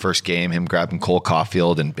see, like the first game, him grabbing Cole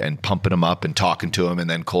Caulfield and pumping him up and talking to him, and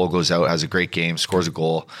then Cole goes out, has a great game, scores a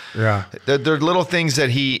goal. Yeah, there are little things that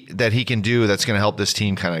he can do that's going to help this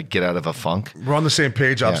team kind of get out of a funk. We're on the same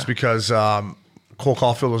page, Ups, because Cole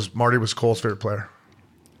Caulfield was Cole's favorite player.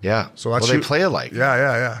 Yeah, so that's they play alike.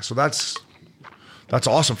 Yeah. So that's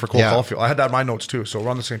awesome for Cole Caulfield. I had that in my notes too, so we're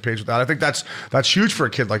on the same page with that. I think that's huge for a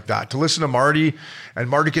kid like that to listen to Marty, and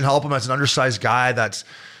Marty can help him as an undersized guy that's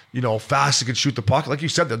fast and can shoot the puck. Like you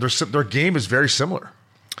said, their game is very similar.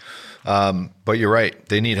 But you're right;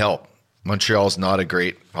 they need help. Montreal's not a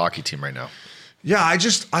great hockey team right now. Yeah,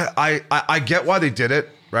 I get why they did it,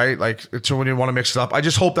 right? Like it's when you want to mix it up. I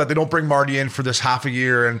just hope that they don't bring Marty in for this half a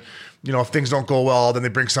year, and if things don't go well, then they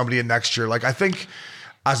bring somebody in next year. Like I think.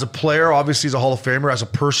 As a player, obviously he's a Hall of Famer. As a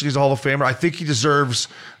person, he's a Hall of Famer. I think he deserves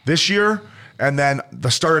this year and then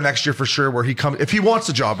the start of next year for sure where he comes, if he wants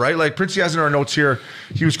the job, right? Like Princey has in our notes here,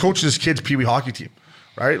 he was coaching his kids' Pee Wee hockey team,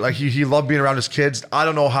 right? Like he loved being around his kids. I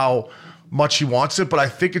don't know how much he wants it, but I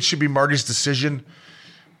think it should be Marty's decision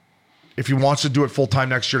if he wants to do it full-time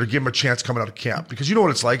next year to give him a chance coming out of camp. Because you know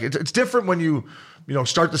what it's like. It's different when you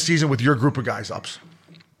start the season with your group of guys Ups.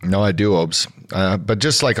 No, I do, Obes. But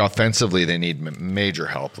just like offensively, they need major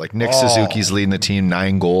help. Like Nick Suzuki's leading the team,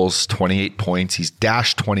 9 goals, 28 points. He's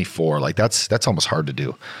dashed 24. Like that's almost hard to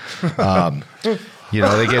do. They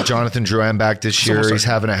get Jonathan Drouin back this year. He's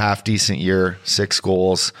having a half decent year, 6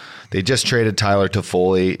 goals. They just traded Tyler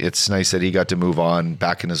Toffoli. It's nice that he got to move on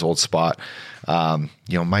back in his old spot.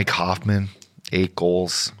 Mike Hoffman, 8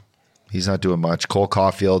 goals. He's not doing much. Cole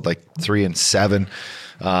Caulfield, like 3 and 7.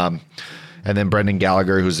 And then Brendan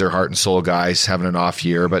Gallagher, who's their heart and soul guys, having an off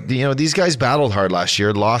year. But these guys battled hard last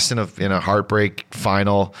year, lost in a heartbreak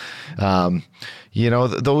final. That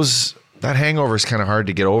hangover is kind of hard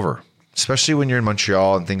to get over, especially when you're in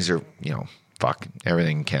Montreal and things are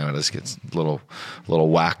everything in Canada gets a little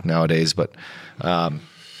whack nowadays. But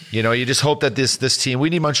you just hope that this team. We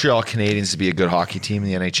need Montreal Canadiens to be a good hockey team in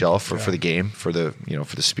the NHL for the game, for the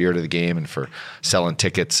spirit of the game, and for selling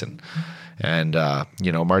tickets and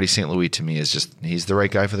Marty St. Louis to me is he's the right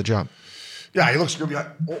guy for the job. Yeah, he looks good behind.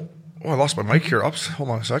 Oh, I lost my mic here. Ups. Hold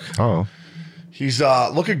on a sec. Oh. He's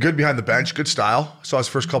looking good behind the bench. Good style. Saw his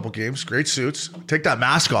first couple games. Great suits. Take that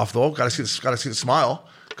mask off though. Got to see the smile.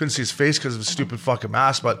 Couldn't see his face because of his stupid fucking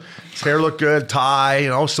mask, but his hair looked good,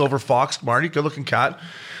 tie, silver fox. Marty, good looking cat.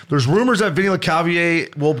 There's rumors that Vinny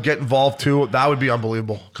LeCavier will get involved too. That would be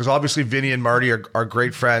unbelievable because obviously Vinny and Marty are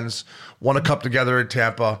great friends, won a cup together in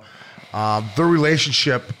Tampa. Their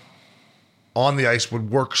relationship on the ice would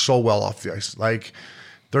work so well off the ice. Like,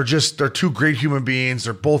 they're two great human beings.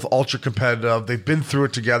 They're both ultra competitive. They've been through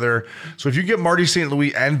it together. So if you get Marty St.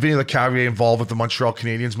 Louis and Vinny LeCavier involved with the Montreal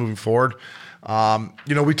Canadiens moving forward,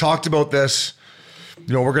 we talked about this.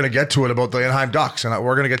 We're going to get to it about the Anaheim Ducks, and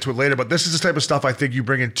we're going to get to it later. But this is the type of stuff I think you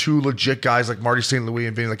bring in two legit guys like Marty St. Louis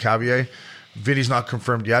and Vinny LeCavier. Vinny's not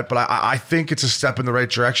confirmed yet, but I think it's a step in the right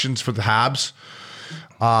directions for the Habs.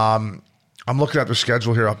 I'm looking at their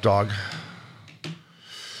schedule here, up dog.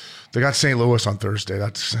 They got St. Louis on Thursday.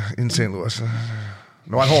 That's in St. Louis.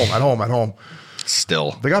 No, at home.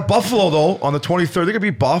 Still. They got Buffalo, though, on the 23rd. They could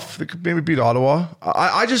beat Buff. They could maybe beat Ottawa.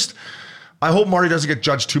 I hope Marty doesn't get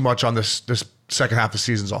judged too much on this second half of the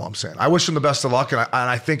season is all I'm saying. I wish him the best of luck, and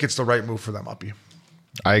I think it's the right move for them, Uppy.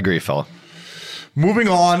 I agree, fella. Moving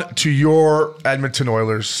on to your Edmonton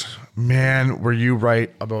Oilers. Man, were you right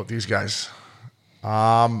about these guys.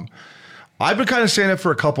 I've been kind of saying it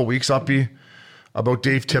for a couple weeks, Uppy, about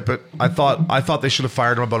Dave Tippett. I thought they should have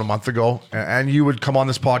fired him about a month ago. And you would come on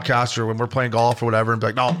this podcast or when we're playing golf or whatever and be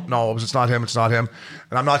like, no, it's not him. And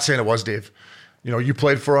I'm not saying it was Dave. You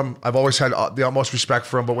played for him. I've always had the utmost respect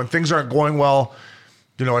for him. But when things aren't going well,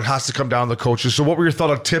 it has to come down to the coaches. So what were your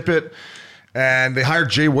thoughts on Tippett? And they hired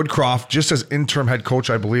Jay Woodcroft just as interim head coach,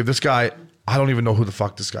 I believe. This guy, I don't even know who the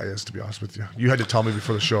fuck this guy is, to be honest with you. You had to tell me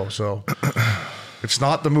before the show. So it's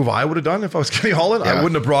not the move I would have done if I was Kenny Holland. Yeah. I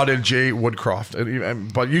wouldn't have brought in Jay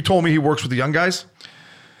Woodcroft. But you told me he works with the young guys?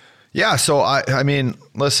 Yeah, so I mean,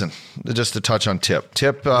 listen, just to touch on Tip.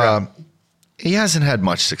 He hasn't had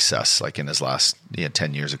much success like in his last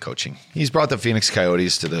 10 years of coaching. He's brought the Phoenix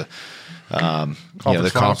Coyotes to the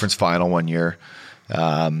conference final one year.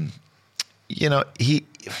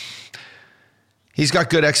 He's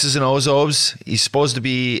got good X's and O's. He's supposed to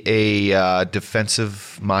be a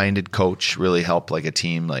defensive-minded coach, really help like a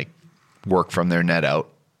team like work from their net out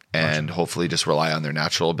and hopefully just rely on their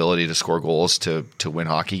natural ability to score goals to win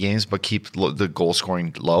hockey games, but keep the goal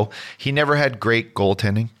scoring low. He never had great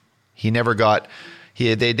goaltending.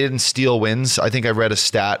 They didn't steal wins. I think I read a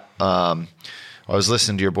stat. I was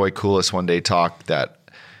listening to your boy Coolis one day talk that,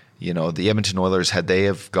 the Edmonton Oilers, had they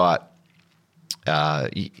have got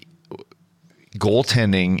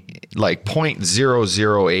goaltending like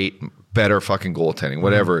 .008 better fucking goaltending,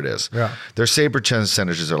 whatever it is. Yeah. Their save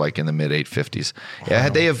percentages are like in the mid 850s. Yeah,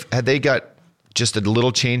 had they got just a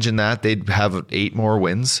little change in that, they'd have 8 more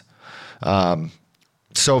wins.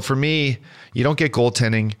 So for me, you don't get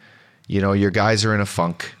goaltending. Your guys are in a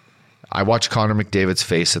funk. I watched Connor McDavid's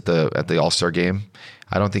face at the All-Star game.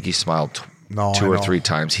 I don't think he smiled two or three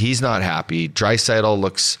times. He's not happy. Draisaitl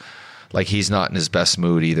looks like he's not in his best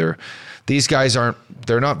mood either. These guys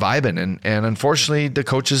they're not vibing. And unfortunately the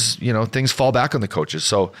coaches, things fall back on the coaches.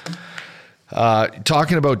 So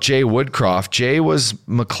talking about Jay Woodcroft, Jay was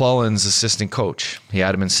McClellan's assistant coach. He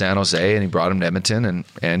had him in San Jose and he brought him to Edmonton.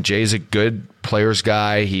 And Jay's a good players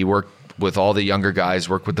guy. He worked with all the younger guys,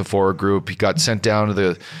 worked with the forward group. He got sent down to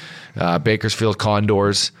the Bakersfield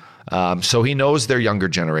Condors. So he knows their younger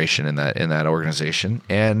generation in that organization.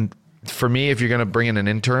 And for me, if you're going to bring in an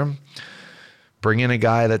interim, bring in a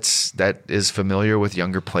guy that is familiar with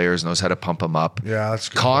younger players, knows how to pump them up. Yeah, that's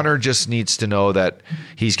good. Connor just needs to know that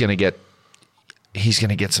he's going to get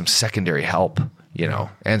some secondary help,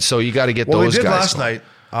 And so you got to get those they did guys. Last night,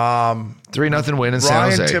 3-0 win in San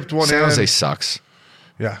Jose. Tipped one San in. Jose sucks.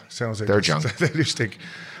 Yeah, San Jose. They're junk. They do stink.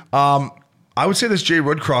 I would say this Jay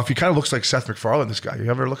Woodcroft, he kind of looks like Seth MacFarlane, this guy. You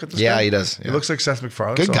ever look at this guy? Yeah, he does. Yeah. He looks like Seth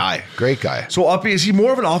MacFarlane. Good guy. Great guy. So, Uppy, is he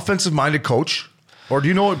more of an offensive-minded coach? Or do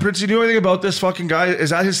you know, Prince, do you know anything about this fucking guy?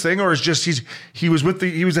 Is that his thing? Or is just he was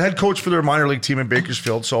the head coach for their minor league team in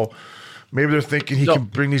Bakersfield, so maybe they're thinking he can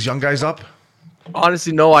bring these young guys up?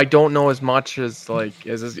 Honestly, no, I don't know as much as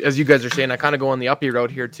as you guys are saying. I kind of go on the Uppy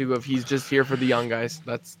route here too. If he's just here for the young guys,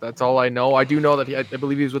 that's all I know. I do know that I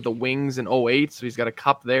believe he was with the Wings in 2008, so he's got a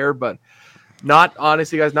cup there. But not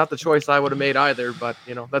honestly, guys, not the choice I would have made either. But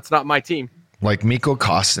that's not my team. Like Mikko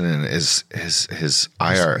Koskinen is his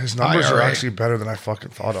IR. His numbers IRA. are actually better than I fucking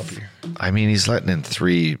thought of. I mean, he's letting in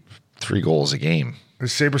three goals a game.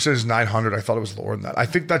 His Sabre says 900. I thought it was lower than that. I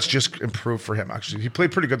think that's just improved for him. Actually, he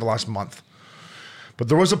played pretty good the last month. But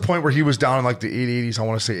there was a point where he was down in like the 880s. I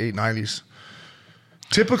want to say 890s.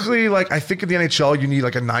 Typically, like I think in the NHL, you need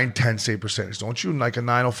like a 9-10 save percentage, don't you? Like a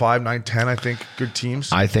 905, 910, I think, good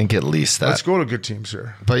teams. I think at least that. Let's go to good teams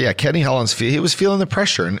here. But yeah, Kenny Holland's he was feeling the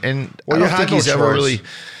pressure, and Well, I you don't had think no he's ever choice. really.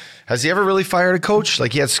 Has he ever really fired a coach?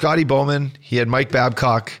 Like he had Scotty Bowman, he had Mike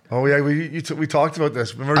Babcock. Oh yeah, we talked about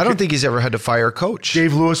this. Remember, I don't think he's ever had to fire a coach.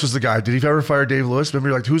 Dave Lewis was the guy. Did he ever fire Dave Lewis? Remember,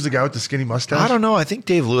 you're like, who's the guy with the skinny mustache? I don't know. I think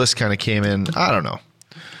Dave Lewis kind of came in. I don't know.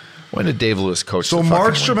 When did Dave Lewis coach? So the fucking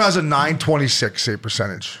Markstrom Wings? has a 926 save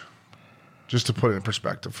percentage. Just to put it in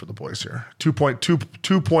perspective for the boys here.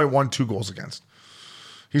 2.12 goals against.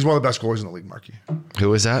 He's one of the best goalies in the league, Marky.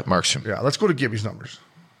 Who is that? Markstrom. Yeah, let's go to Gibby's numbers.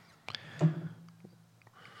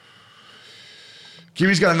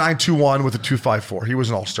 Gibby's got a 921 with a 254. He was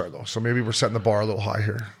an all-star, though, so maybe we're setting the bar a little high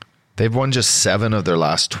here. They've won just 7 of their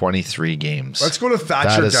last 23 games. Let's go to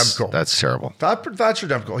Thatcher Demko. That's terrible. Thatcher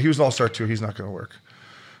Demko. He was an all-star, too. He's not going to work.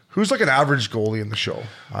 Who's like an average goalie in the show?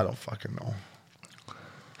 I don't fucking know.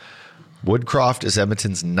 Woodcroft is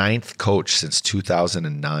Edmonton's 9th coach since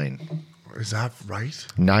 2009. Is that right?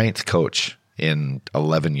 9th coach in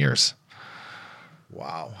 11 years.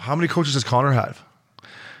 Wow. How many coaches does Connor have?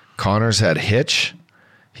 Connor's had Hitch.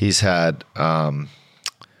 He's had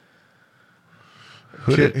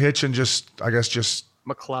Hitch and I guess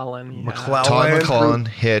McClellan. Yeah. McLeod. Todd Alan McClellan,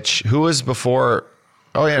 Hitch. Who was before?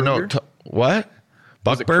 Oh yeah, Kruger? no. What?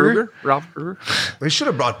 Was it Buckberger? Kruger? Ralph Kruger? They should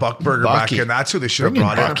have brought Buckberger back Bucky. in. That's who they should have Bring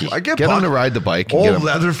in brought Bucky. in. I Get Buck. him to ride the bike. And Old get him-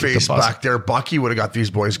 Leatherface get the bus. back there. Bucky would have got these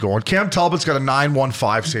boys going. Cam Talbot's got a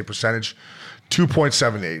 915 save percentage,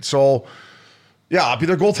 2.78. So, yeah,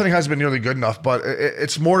 their goaltending hasn't been nearly good enough, but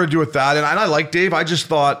it's more to do with that. And I like Dave. I just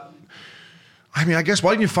thought, I guess,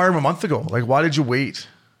 why didn't you fire him a month ago? Like, why did you wait?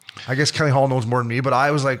 I guess Kelly Hall knows more than me, but I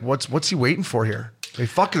was like, what's he waiting for here? They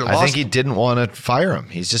fucking lost. I think he didn't want to fire him.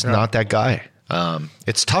 He's just not that guy.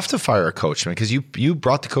 It's tough to fire a coach, man, because you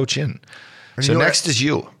brought the coach in. So next is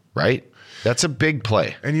you, right? That's a big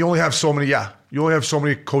play. And you only have so many, you only have so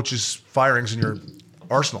many coaches firings in your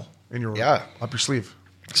arsenal, up your sleeve.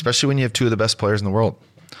 Especially when you have 2 of the best players in the world.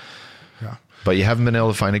 Yeah. But you haven't been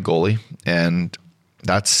able to find a goalie, and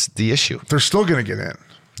that's the issue. They're still going to get in.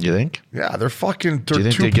 You think? Yeah, they're fucking. Do you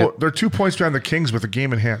think They're 2 points behind the Kings with a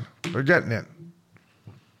game in hand. They're getting in.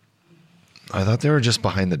 I thought they were just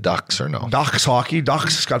behind the Ducks, or no? Ducks hockey.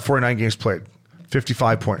 Ducks got 49 games played,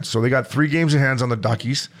 55 points. So they got 3 games in hands on the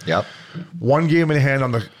Duckies. Yep. 1 game in hand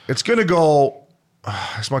on the. It's going to go.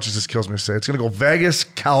 As much as this kills me to say, it's going to go Vegas,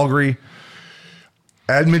 Calgary,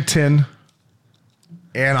 Edmonton,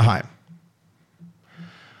 Anaheim.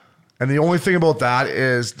 And the only thing about that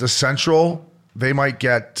is the Central. They might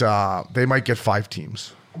get 5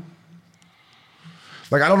 teams.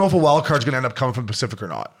 Like, I don't know if a wild card's going to end up coming from the Pacific or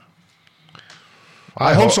not.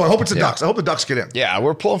 I hope so. I hope it's the Ducks. I hope the Ducks get in. Yeah,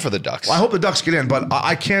 we're pulling for the Ducks. I hope the Ducks get in, but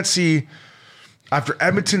I can't see after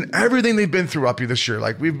Edmonton, everything they've been through up here this year.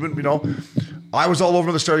 Like we've been, I was all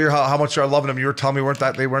over the start of the year how much I loved them. You were telling me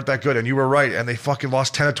they weren't that good, and you were right. And they fucking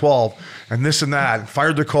lost 10 to 12, and this and that, and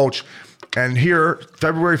fired their coach. And here,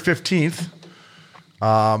 February 15th,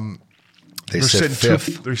 they said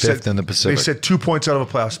fifth in the Pacific. They said 2 points out of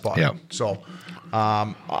a playoff spot. Yeah. So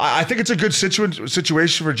I think it's a good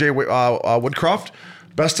situation for Jay Woodcroft.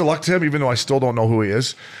 Best of luck to him, even though I still don't know who he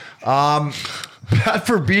is. Pat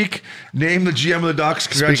Verbeek named the GM of the Ducks.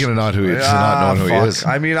 Speaking of not knowing who he is.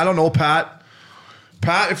 I don't know Pat.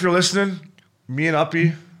 Pat, if you're listening, me and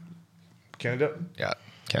Uppy, candidate. Yeah,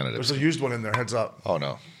 Canada. There's a used one in there. Heads up. Oh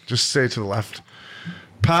no. Just say it to the left.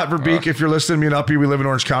 Pat Verbeek, if you're listening, me and Uppy, we live in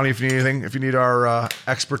Orange County. If you need anything, if you need our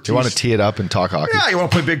expertise. You want to tee it up and talk hockey? Yeah, you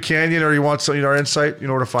want to play Big Canyon or you want some, our insight, you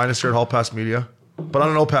know where to find us here at Hall Pass Media. But I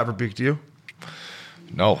don't know Pat Verbeek, do you?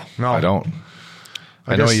 No, I don't.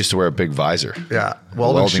 I know guess- he used to wear a big visor. Yeah,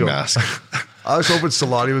 Welding shield. mask. I was hoping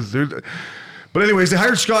Salati was dude. But anyways, they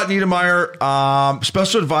hired Scott Niedermeyer,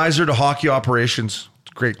 special advisor to hockey operations.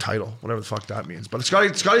 Great title, whatever the fuck that means. But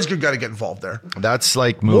Scotty's a good guy to get involved there. That's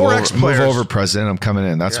like More move ex-players. over president. I'm coming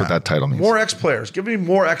in. That's what Yeah. that title means. More ex-players. Give me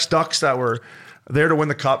more ex-Ducks that were there to win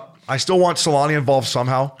the cup. I still want Solani involved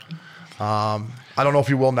somehow. I don't know if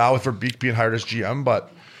he will now with Verbeek being hired as GM,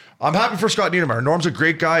 but I'm happy for Scott Niedermeyer. Norm's a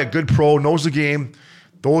great guy, a good pro, knows the game.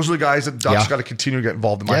 Those are the guys that Ducks got to continue to get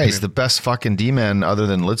involved in. My He's the opinion. best fucking D-man other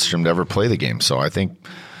than Lidstrom to ever play the game. So I think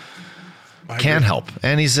can help.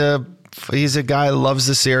 And he's a guy who loves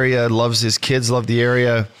this area, loves his kids, love the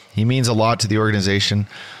area. He means a lot to the organization.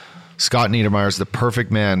 Scott Niedermeyer is the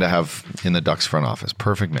perfect man to have in the Ducks front office.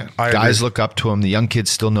 Perfect man. I Guys agree. look up to him. The young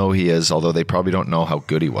kids still know who he is, although they probably don't know how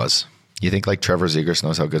good he was. You think like Trevor Zegras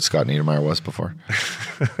knows how good Scott Niedermayer was before?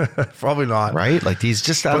 Probably not. Right? Like he's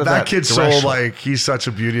just out But of that kid's so direction. like, he's such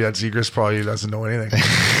a beauty that Zegras probably doesn't know anything.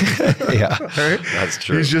 Yeah, Right? that's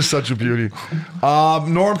true. He's just such a beauty.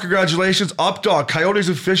 Norm, congratulations. Updog. Coyotes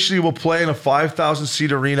officially will play in a 5,000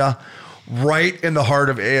 seat arena right in the heart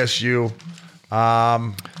of ASU.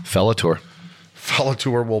 Fella tour. Fella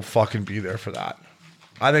Tour will fucking be there for that.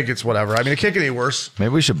 I think it's whatever. I mean, it can't get any worse. Maybe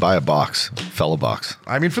we should buy a box. Fella box.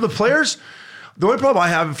 I mean, for the players, the only problem I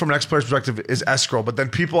have from an ex-player's perspective is escrow. But then I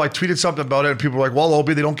tweeted something about it, and people were like, well,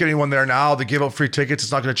 Obi, they don't get anyone there now. They give out free tickets.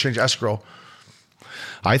 It's not going to change escrow.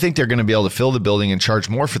 I think they're going to be able to fill the building and charge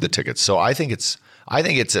more for the tickets. So I think it's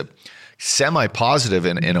a semi-positive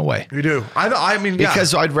in a way. You do. I mean, yeah.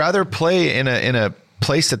 Because I'd rather play in a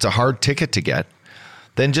place that's a hard ticket to get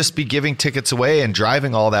than just be giving tickets away and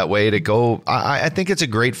driving all that way to go. I think it's a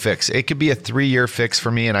great fix. It could be a 3-year fix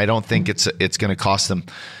for me, and I don't think it's going to cost them.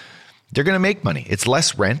 They're going to make money. It's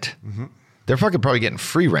less rent. Mm-hmm. They're fucking probably getting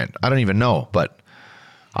free rent. I don't even know, but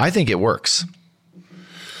I think it works.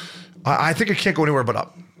 I think it can't go anywhere but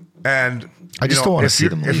up. And I just don't want to see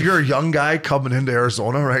them leave. If you're a young guy coming into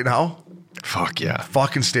Arizona right now, fuck yeah.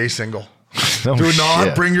 Fucking stay single. No Do not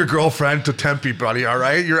shit. bring your girlfriend to Tempe, buddy, all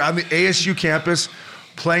right? You're on the ASU campus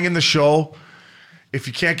playing in the show. If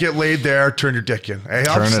you can't get laid there, turn your dick in. Hey,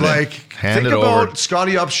 Ups, Hand think it about over.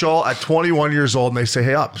 Scotty Upshaw at 21 years old, and they say,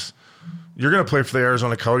 hey, Ups, you're going to play for the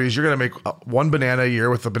Arizona Coyotes. You're going to make one banana a year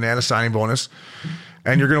with a banana signing bonus,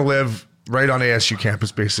 and you're going to live right on ASU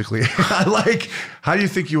campus, basically. How do you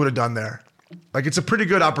think you would have done there? Like, it's a pretty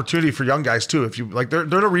good opportunity for young guys, too. If you like, they're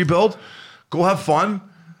in a rebuild. Go have fun.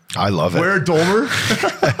 I love it. Wear a domer.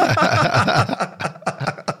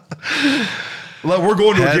 We're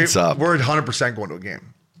going to Heads a game. up. We're 100% going to a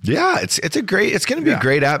game. Yeah, it's going to be a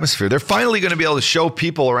great atmosphere. They're finally going to be able to show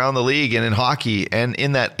people around the league and in hockey and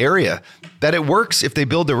in that area that it works if they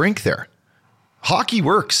build a rink there. Hockey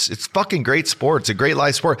works. It's fucking great sport. It's a great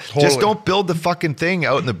live sport. Totally. Just don't build the fucking thing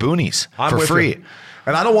out in the boonies for free. You.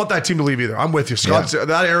 And I don't want that team to leave either. I'm with you. Scott,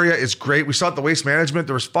 That area is great. We saw it at the Waste Management.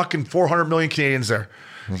 There was fucking 400 million Canadians there.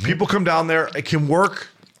 Mm-hmm. People come down there. It can work.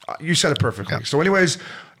 You said it perfectly. Yeah. So anyways,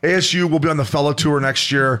 ASU will be on the Fellow Tour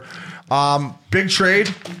next year. Big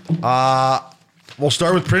trade. We'll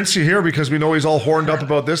start with Princey here because we know he's all horned up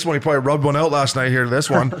about this one. He probably rubbed one out last night here to this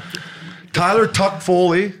one. Tyler Tuck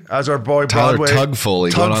Foley, as our boy Broadway. Tug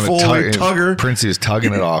Foley. Tug Foley, Tugger. Princey was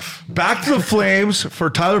tugging it off. Back to the Flames for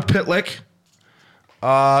Tyler Pitlick.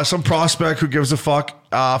 Some prospect who gives a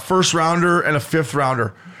fuck. First rounder and a fifth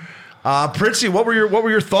rounder. Princey, what were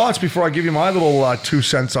your thoughts before I give you my little 2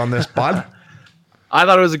 cents on this, bud? I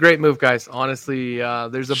thought it was a great move, guys. Honestly,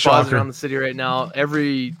 there's a buzz Shocker. around the city right now.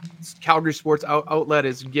 Every Calgary sports outlet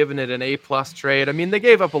is giving it an A+ trade. I mean, they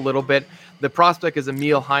gave up a little bit. The prospect is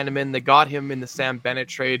Emil Heineman. They got him in the Sam Bennett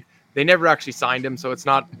trade. They never actually signed him, so it's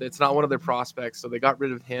not one of their prospects. So they got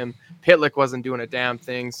rid of him. Pitlick wasn't doing a damn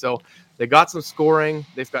thing. So they got some scoring.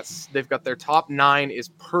 They've got their top 9 is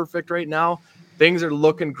perfect right now. Things are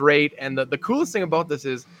looking great. And the coolest thing about this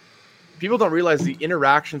is people don't realize the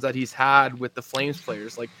interactions that he's had with the Flames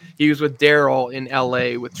players. Like, he was with Daryl in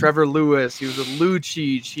LA, with Trevor Lewis. He was with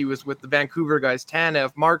Lucic. He was with the Vancouver guys,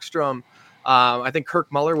 Tanev, Markstrom. I think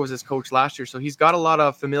Kirk Muller was his coach last year. So he's got a lot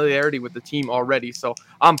of familiarity with the team already. So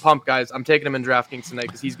I'm pumped, guys. I'm taking him in DraftKings tonight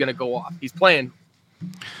because he's going to go off. He's playing.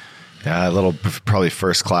 Yeah, a little probably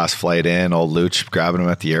first class flight in. Old Luch grabbing him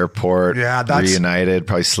at the airport. Yeah, that's reunited.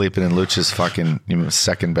 Probably sleeping in Luch's fucking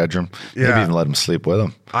second bedroom. Yeah. Maybe even let him sleep with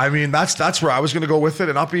him. I mean, that's where I was going to go with it.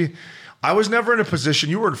 And I was never in a position.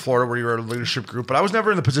 You were in Florida where you were in a leadership group, but I was never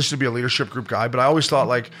in the position to be a leadership group guy. But I always thought,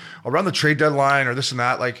 like, around the trade deadline or this and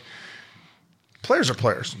that, like, players are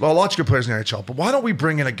players. Well, lots of good players in the NHL. But why don't we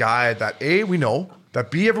bring in a guy that A, we know, that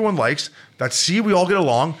B, everyone likes, that C, we all get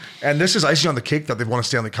along, and this is icing on the cake that they've won a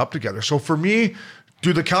Stanley Cup together. So for me,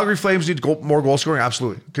 do the Calgary Flames need more goal scoring?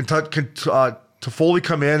 Absolutely. Can Toffoli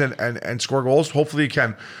come in and score goals? Hopefully he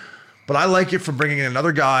can. But I like it from bringing in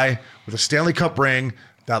another guy with a Stanley Cup ring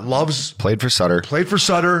that loves... Played for Sutter.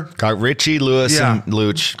 Got Richie, Lewis, and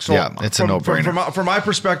Luch. So it's a no-brainer. From my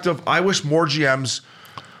perspective, I wish more GMs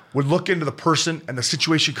would look into the person and the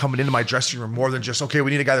situation coming into my dressing room more than just, okay,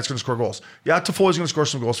 we need a guy that's going to score goals. Yeah, Toffoli's going to score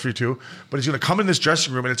some goals for you too, but he's going to come in this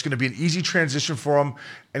dressing room and it's going to be an easy transition for him,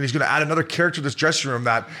 and he's going to add another character to this dressing room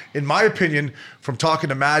that, in my opinion, from talking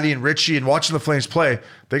to Maddie and Richie and watching the Flames play,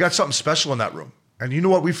 they got something special in that room. And you know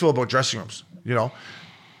what we feel about dressing rooms, you know?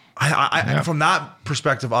 From that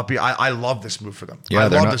perspective, Uppy, I love this move for them. Yeah,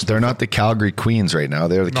 they're not the Calgary Queens right now.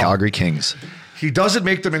 They're the Calgary Kings. He doesn't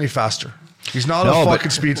make them any faster. He's not a fucking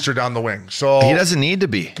speedster down the wing. So he doesn't need to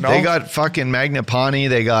be. No? They got fucking Magnapani.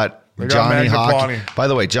 They got They got Johnny Magnapani. Hockey. By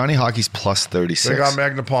the way, Johnny Hockey's plus 36. They got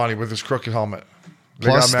Magnapani with his crooked helmet. They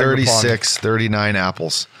Plus got Magnapani. 36, 39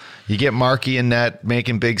 apples. You get Markey in net,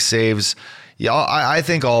 making big saves. Yeah, I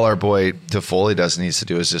think all our boy Toffoli needs to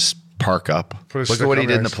do is just park up. Put a Look stick at what he on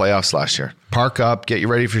did in the ice. playoffs last year. Park up, get you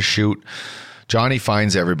ready for shoot. Johnny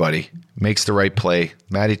finds everybody, makes the right play.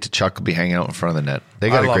 Matty Tkachuk will be hanging out in front of the net. They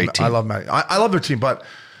got a great team. I love Matt. I love their team, but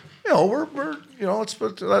we're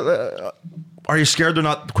are you scared they're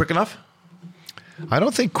not quick enough? I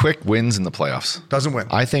don't think Quick wins in the playoffs. Doesn't win.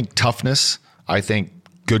 I think toughness. I think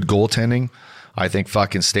good goaltending. I think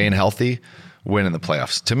fucking staying healthy win in the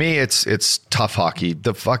playoffs. To me, it's tough hockey.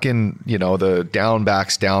 The fucking, the down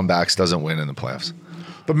backs doesn't win in the playoffs.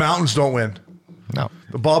 The Mountains don't win. No.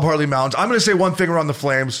 The Bob Hartley Mountains. I'm going to say one thing around the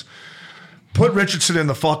Flames. Put Richardson in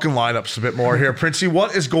the fucking lineups a bit more here. Princey,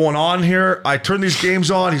 what is going on here? I turn these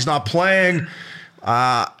games on. He's not playing.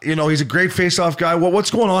 He's a great face-off guy.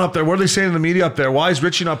 What's going on up there? What are they saying in the media up there? Why is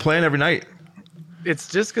Richie not playing every night? It's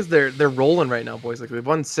just because they're rolling right now, boys. Like they've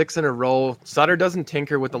won 6 in a row. Sutter doesn't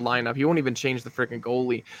tinker with the lineup. He won't even change the freaking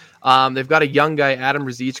goalie. They've got a young guy, Adam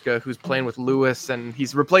Ruzicka, who's playing with Lewis, and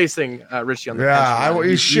he's replacing Richie on the bench.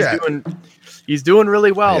 He's shit. He's doing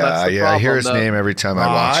really well. That's the problem. I hear his name every time I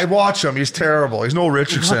watch. I watch him. He's terrible. He's no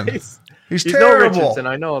Richardson. He's no terrible. Richardson.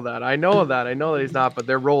 I know that he's not, but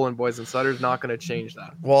they're rolling, boys, and Sutter's not going to change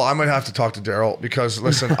that. Well, I might have to talk to Daryl because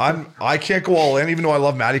listen, I can't go all in, even though I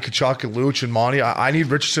love Matty Tkachuk and Luch and Monty. I need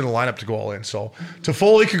Richardson in the lineup to go all in. So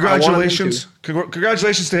Toffoli, congratulations.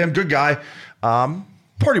 Congratulations to him. Good guy.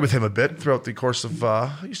 Party with him a bit throughout the course of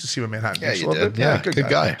I used to see him in Manhattan. Yeah, you did. Yeah, good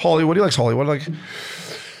guy. Hollywood. He likes Hollywood.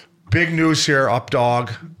 Big news here,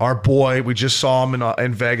 Updog. Our boy, we just saw him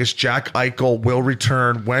in Vegas. Jack Eichel will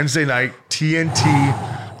return Wednesday night, TNT.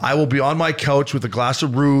 I will be on my couch with a glass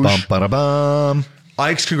of rouge. Bum-ba-da-bum.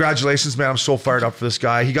 Ikes, congratulations, man. I'm so fired up for this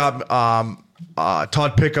guy. He got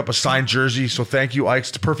Todd Pickup a signed jersey, so thank you, Ikes.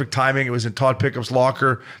 It's perfect timing. It was in Todd Pickup's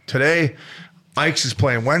locker today. Ikes is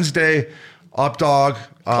playing Wednesday. Updog.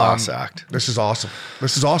 Class act. This is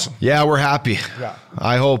awesome. Yeah, we're happy. Yeah.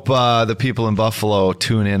 I hope the people in Buffalo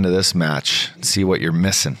tune into this match and see what you're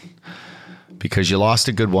missing, because you lost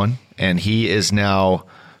a good one, and he is now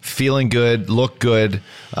feeling good, look good.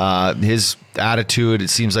 His attitude, it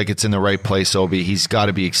seems like it's in the right place, Obi. He's got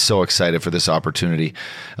to be so excited for this opportunity.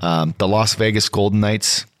 The Las Vegas Golden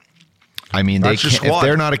Knights, I mean, if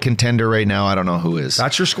they're not a contender right now, I don't know who is.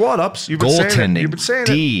 That's your squad, Ups. You've been Goaltending, saying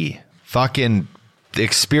it. Fucking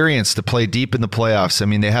experience to play deep in the playoffs. I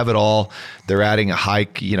mean, they have it all. They're adding a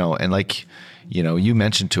hike, and you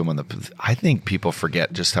mentioned to him I think people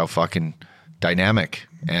forget just how fucking dynamic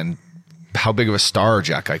and how big of a star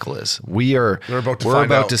Jack Eichel is. We're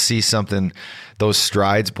about to see something. Those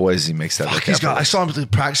strides, boys, he makes that look effortless. I saw him at the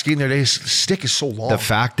practice game the other day. His stick is so long. The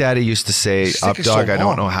fact that he used to say, Updog, I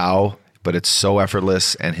don't know how, but it's so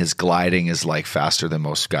effortless, and his gliding is like faster than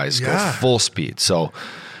most guys go full speed. So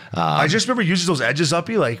I just remember using those edges,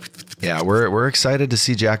 Uppy. We're excited to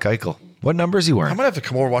see Jack Eichel. What number is he wearing? I'm gonna have to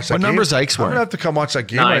come over and watch that game. What number is Ike's wearing? I'm gonna have to come watch that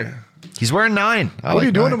game. 9. He's wearing 9. What are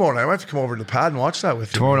you doing tomorrow night? I might have to come over to the pad and watch that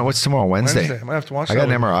with you. What's tomorrow? Wednesday. I might have to watch that. I got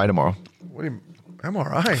an MRI tomorrow. What do you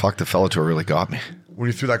MRI? Fuck, the fellow tour really got me. When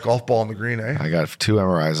you threw that golf ball in the green, eh? I got 2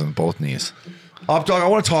 MRIs on both knees. Updog, I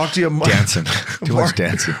want to talk to you. Dancing. Too much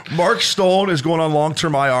dancing. Mark Stone is going on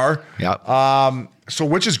long-term IR. Yep. So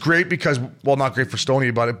which is great because, well, not great for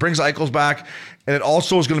Stoney, but it brings Eichels back, and it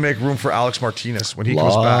also is going to make room for Alex Martinez when he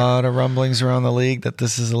comes back. A lot of rumblings around the league that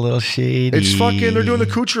this is a little shady. It's fucking, they're doing the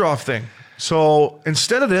Kucherov thing. So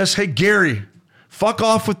instead of this, hey, Gary, fuck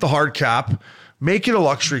off with the hard cap. Make it a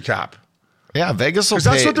luxury cap. Yeah, Vegas will pay.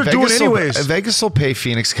 Because that's what they're doing anyways. Vegas will pay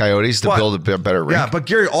Phoenix Coyotes to build a better rink. Yeah, but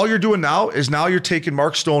Gary, all you're doing now is you're taking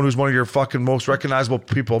Mark Stone, who's one of your fucking most recognizable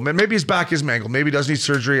people. Maybe his back is mangled. Maybe he does need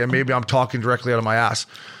surgery, and maybe I'm talking directly out of my ass.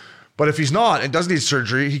 But if he's not and doesn't need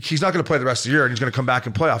surgery, he's not going to play the rest of the year, and he's going to come back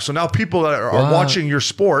in playoffs. So now people that are watching your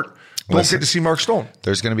sport don't get to see Mark Stone.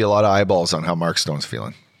 There's going to be a lot of eyeballs on how Mark Stone's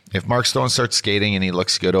feeling. If Mark Stone starts skating and he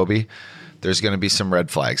looks good, Obi, there's going to be some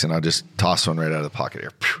red flags, and I'll just toss one right out of the pocket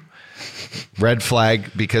here. Red flag,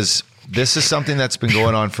 because this is something that's been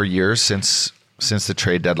going on for years since the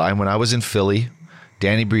trade deadline. When I was in Philly,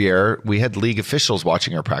 Danny Briere, we had league officials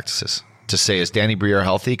watching our practices to say, is Danny Briere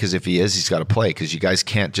healthy? Because if he is, he's got to play, because you guys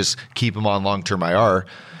can't just keep him on long-term IR.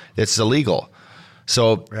 It's illegal.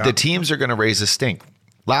 So the teams are going to raise a stink.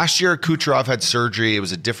 Last year, Kucherov had surgery. It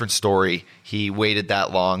was a different story. He waited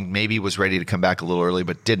that long. Maybe he was ready to come back a little early,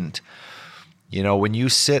 but didn't. When you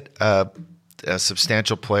sit a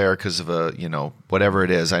substantial player because of whatever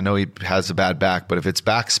it is. I know he has a bad back, but if it's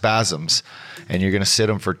back spasms and you're going to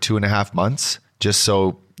sit him for 2.5 months just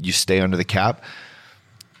so you stay under the cap.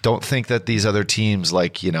 Don't think that these other teams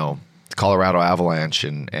like, Colorado Avalanche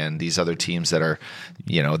and these other teams that are,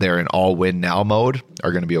 they're in all win now mode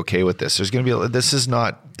are going to be okay with this. This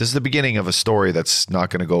is the beginning of a story that's not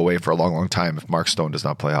going to go away for a long, long time if Mark Stone does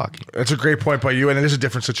not play hockey. It's a great point by you, and it is a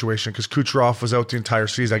different situation because Kucherov was out the entire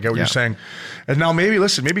season. I get what you're saying. And now maybe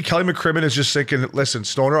Kelly McCrimmon is just thinking, listen,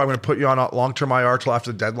 Stoner, I'm going to put you on a long-term IR till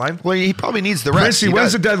after the deadline. Well, he probably needs the rest. Princey,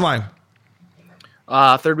 when's the deadline?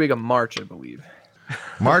 Third week of March, I believe.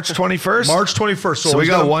 March 21st? March 21st. So we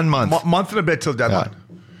got 1 month. Month and a bit till the deadline.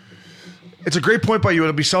 Yeah. It's a great point by you.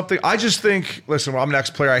 It'll be something. I just think, listen, I'm an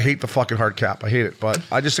ex-player. I hate the fucking hard cap. I hate it. But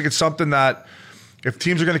I just think it's something that if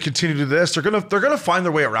teams are going to continue to do this, they're going to find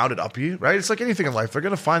their way around it, Uppy, right? It's like anything in life. They're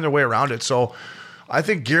going to find their way around it. So I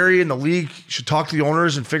think Gary and the league should talk to the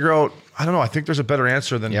owners and figure out, I don't know, I think there's a better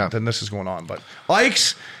answer than this is going on. But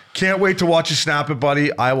Ikes, can't wait to watch you snap it,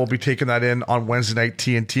 buddy. I will be taking that in on Wednesday night,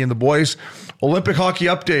 TNT and the boys. Olympic hockey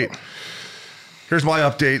update. Here's my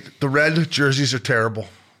update. The red jerseys are terrible.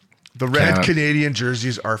 The red Canadian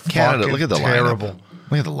jerseys are fucking look at the terrible.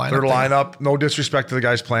 Lineup. Look at the lineup. Their lineup, no disrespect to the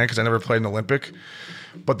guys playing because I never played an Olympic.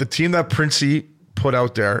 But the team that Princey put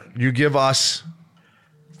out there, you give us,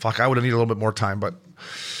 I would have needed a little bit more time, but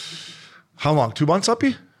how long? 2 months,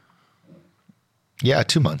 Uppy? Yeah,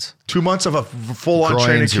 2 months. 2 months of a full-on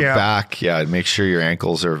training camp. Your back. Yeah, make sure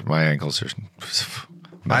my ankles are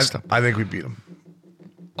messed up. I think we beat them.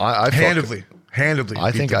 I handedly.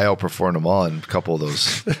 I think I outperformed them all in a couple of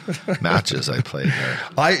those matches I played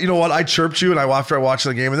there. You know what? I chirped you, and after I watched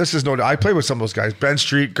the game, and this is I played with some of those guys. Ben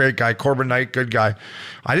Street, great guy. Corbin Knight, good guy.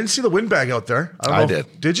 I didn't see the windbag out there. I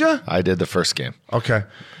did. Did you? I did the first game. Okay.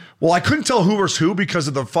 Well, I couldn't tell who was who because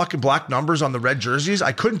of the fucking black numbers on the red jerseys.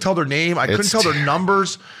 I couldn't tell their name. I couldn't tell their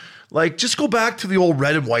numbers. Like, just go back to the old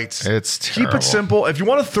red and whites. It's terrible. Keep it simple. If you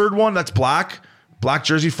want a third one that's black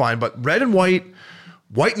jersey, fine. But red and white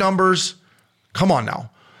numbers, come on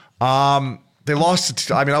now. They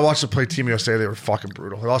lost. I watched them play Team USA. They were fucking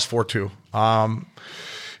brutal. They lost 4-2.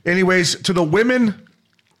 Anyways, to the women,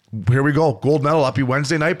 here we go. Gold medal, Uppy.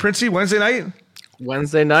 Wednesday night, Princey. Wednesday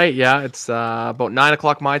night, yeah. It's about 9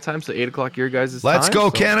 o'clock my time, so 8 o'clock your guys' time. Let's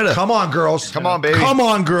go, Canada. Come on, girls. Come on, baby. Come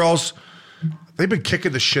on, girls. They've been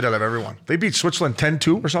kicking the shit out of everyone. They beat Switzerland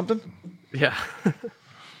 10-2 or something. Yeah.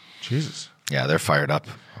 Jesus. Yeah, they're fired up.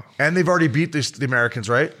 And they've already beat the Americans,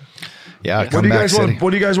 right? Yeah, What do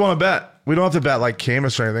you guys want to bet? We don't have to bet like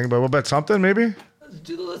Camus or anything, but we'll bet something maybe. Let's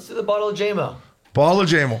do the bottle of JMO. Bottle of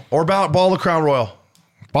JMO. Or bottle of Crown Royal.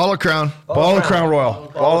 Ball of Crown. Ball of Crown Royal.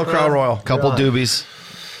 Ball of Crown Royal. Couple doobies.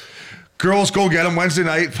 Girls, go get them Wednesday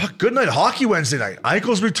night. Fuck, good night hockey Wednesday night.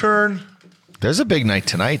 Eichel's return. There's a big night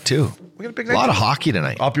tonight, too. We got a big night. A lot of hockey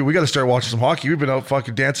tonight. Uppy, we got to start watching some hockey. We've been out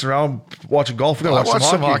fucking dancing around watching golf. We got to I watch watched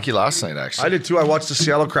some hockey last night, actually. I did too. I watched the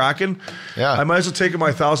Seattle Kraken. Yeah. I might as well take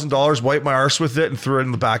my $1,000, wipe my arse with it, and threw it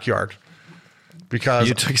in the backyard. Because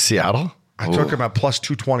You took Seattle? I took them at plus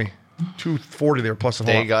 220. 240, they were plus a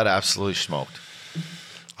They whole lot. got absolutely smoked.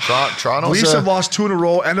 Toronto's Leafs have lost 2 in a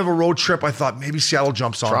row. End of a road trip. I thought maybe Seattle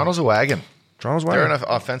jumps on. Toronto's a wagon. Toronto's They're wagon. an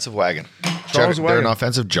offensive wagon. Toronto's a They're wagon. an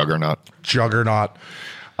offensive juggernaut. Juggernaut.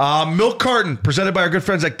 Milk carton presented by our good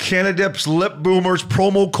friends at Canadips Lip Boomers.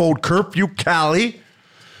 Promo code Curfew Cali.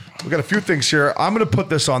 We got a few things here. I'm going to put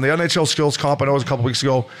this on the NHL Skills Comp. I know it was a couple weeks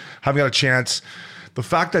ago. Haven't got a chance. The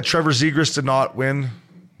fact that Trevor Zegras did not win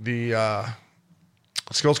the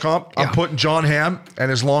Skills Comp. Yeah. I'm putting John Hamm and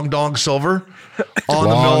his long dong silver on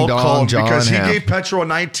Long the dong milk John because Hamm. he gave Petro a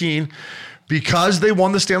 19 because they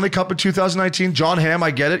won the Stanley Cup in 2019. John Hamm, I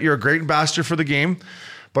get it. You're a great ambassador for the game.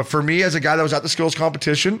 But for me, as a guy that was at the skills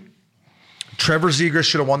competition, Trevor Zegras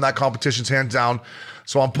should have won that competition hands down.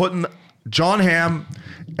 So I'm putting John Hamm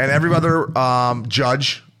and every other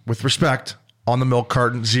judge, with respect, on the milk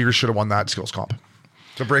carton. Zegras should have won that skills comp.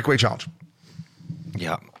 It's a breakaway challenge.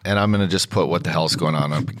 Yeah. And I'm going to just put what the hell's going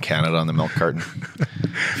on up in Canada on the milk carton.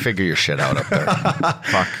 Figure your shit out up there.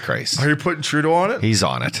 Fuck Christ. Are you putting Trudeau on it? He's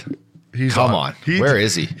on it. He's Come on. Where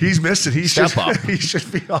is he? He's missed it. Step up. He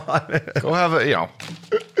should be on it. Go have a,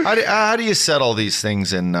 how do you settle these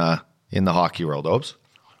things in the hockey world, Obes?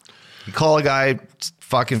 You call a guy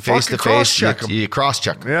fucking face to face, cross-check him. you cross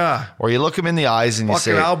check him. Yeah. Or you look him in the eyes and you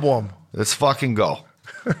Fucking say, album. let's fucking go.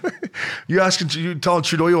 You telling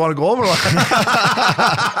Trudeau you want to go home or what?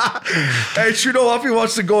 Hey, Trudeau, if he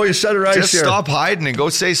wants to go, you set it right Just here. stop hiding and go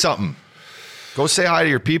say something. Go say hi to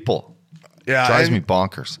your people. Yeah, Drives and me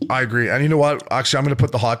bonkers. I agree. And you know what? Actually, I'm going to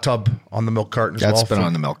put the hot tub on the milk carton as well. That's been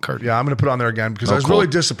on the milk carton. Yeah, I'm going to put it on there again because Oh, I was cool. really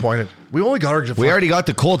disappointed. We only got our We already got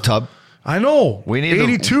the cold tub. I know. We need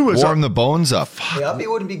 82 to is warm the bones up. Hey, Uppy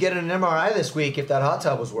wouldn't be getting an MRI this week if that hot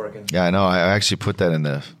tub was working. Yeah, I know. I actually put that in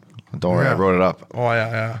the. Don't worry, I Yeah. wrote it up. Oh,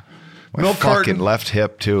 yeah. My Milk fucking carton. left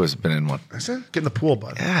hip too has been in one. Is it? Get in the pool,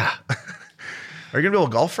 bud. Yeah. Are you going to be able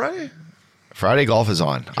to golf Friday? Friday golf is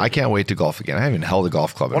on. I can't wait to golf again. I haven't held a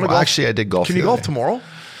golf club. Wanna Well, golf? actually, I did golf. Can the you other golf day. tomorrow?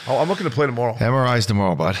 Oh, I'm looking to play tomorrow. MRI's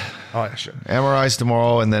tomorrow, bud. Oh, yeah, shit. MRI's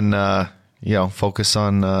tomorrow, and then focus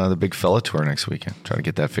on the big fella tour next weekend. Try to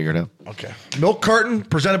get that figured out. Okay. Milk carton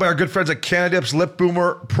presented by our good friends at Canadips, Lip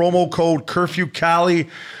Boomer, promo code Curfew Cali,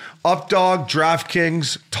 Updog,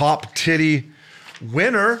 DraftKings, Top Titty.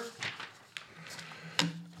 Winner,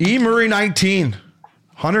 E. Murray 19,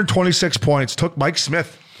 126 points. Took Mike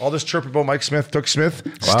Smith. All this chirp about Mike Smith. Took Smith.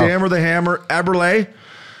 Wow. Stammer the Hammer, Eberle.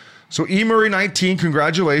 So E. Murray 19,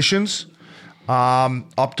 congratulations.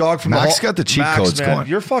 Updog from Max got the cheat codes man, going.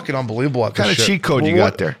 You're fucking unbelievable at What kind this of shit. cheat code you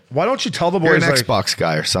got there? Why don't you tell the You're boys an like, Xbox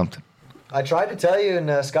guy or something. I tried to tell you in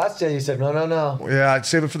Scottsdale. You said no. yeah, I'd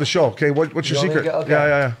save it for the show. Okay, what's your You want me to secret? go? Okay.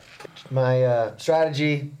 Yeah. My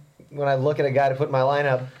strategy when I look at a guy to put in my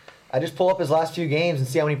lineup, I just pull up his last few games and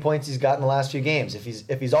see how many points he's got in the last few games. If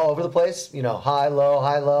he's all over the place, high,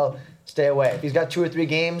 low, stay away. If he's got 2 or 3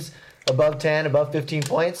 games above 10, above 15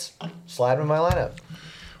 points, slide him in my lineup.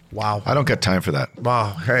 Wow. I don't got time for that.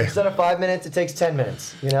 Wow. Hey. Instead of 5 minutes, it takes 10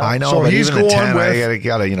 minutes. I know, So but he's even at going 10, with- I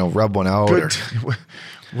gotta rub one out. Good. Or,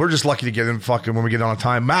 We're just lucky to get in fucking when we get on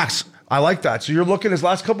time. Max, I like that. So you're looking his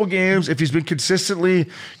last couple games, if he's been consistently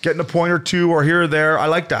getting a point or two or here or there. I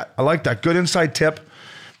like that. Good inside tip.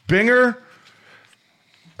 Binger,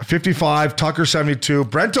 55. Tucker, 72.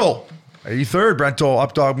 Brento, 83rd. Brento,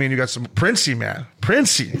 Updog, me and you got some Princey, man.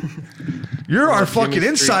 Princey. You're our fucking Street.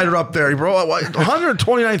 insider up there, bro.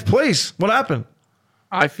 129th place. What happened?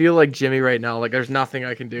 I feel like Jimmy right now. Like there's nothing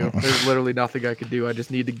I can do. There's literally nothing I can do. I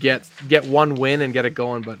just need to get one win and get it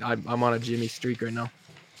going. But I'm on a Jimmy streak right now.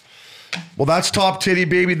 Well, that's Top Titty,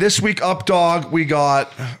 baby. This week, Updog, we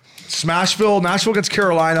got Smashville, Nashville against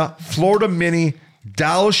Carolina, Florida Mini,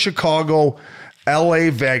 Dallas, Chicago, LA,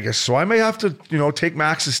 Vegas. So I may have to, take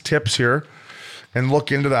Max's tips here and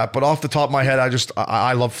look into that. But off the top of my head,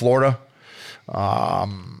 I love Florida.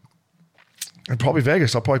 And probably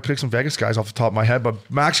Vegas. I'll probably pick some Vegas guys off the top of my head. But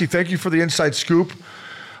Maxie, thank you for the inside scoop.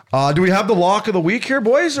 Do we have the lock of the week here,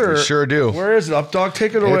 boys? Or We sure do. Where is it? Updog,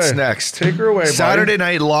 take it away. It's next. Take her away, Saturday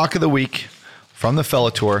buddy. night lock of the week from the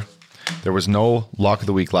fella tour. There was no lock of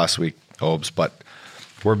the week last week, Obes, but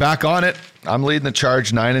we're back on it. I'm leading the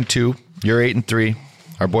charge 9-2. You're 8-3.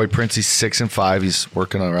 Our boy Princey's 6-5. He's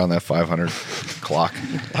working around that 500 clock.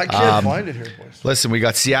 I can't find it here, boys. Listen, we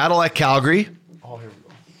got Seattle at Calgary. Oh, here we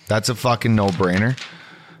go. That's a fucking no-brainer.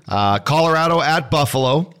 Colorado at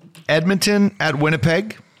Buffalo. Edmonton at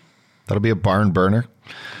Winnipeg. That'll be a barn burner.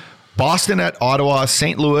 Boston at Ottawa.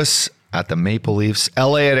 St. Louis at the Maple Leafs.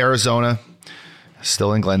 LA at Arizona.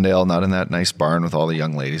 Still in Glendale, not in that nice barn with all the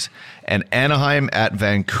young ladies. And Anaheim at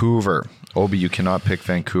Vancouver. Obi, you cannot pick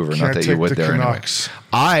Vancouver. Can't not that you take would the there Canucks. anyway.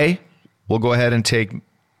 I will go ahead and take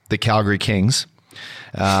the Calgary Kings.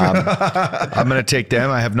 I'm going to take them.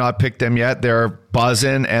 I have not picked them yet. They're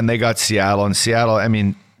buzzing, and they got Seattle. And Seattle, I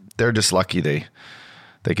mean, they're just lucky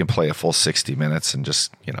they can play a full 60 minutes and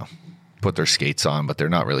just, put their skates on, but they're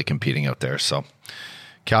not really competing out there. So,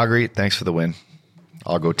 Calgary, thanks for the win.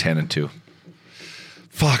 I'll go 10-2.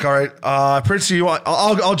 Fuck, all right. Princey, you want?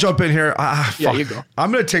 I'll jump in here. Yeah, Fuck. you go.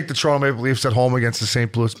 I'm going to take the Toronto Maple Leafs at home against the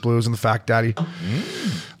St. Louis Blues and the Fact Daddy.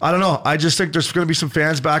 I don't know. I just think there's going to be some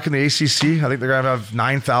fans back in the ACC. I think they're going to have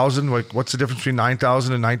 9,000. Like, what's the difference between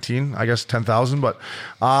 9,000 and 19? I guess 10,000. But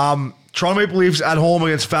Toronto Maple Leafs at home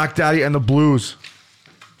against Fact Daddy and the Blues.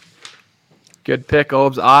 Good pick,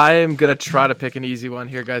 Obes. I'm going to try to pick an easy one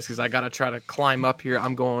here, guys, because I got to try to climb up here.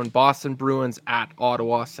 I'm going Boston Bruins at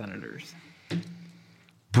Ottawa Senators.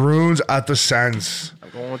 Bruins at the Sens. I'm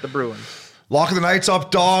going with the Bruins. Lock of the Night's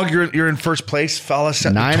up, dog. You're in first place, fella.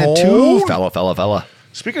 Set the 9-2. tone. Fella.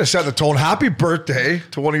 Speaking of setting the tone, happy birthday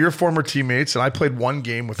to one of your former teammates. And I played one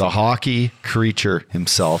game with The him. hockey creature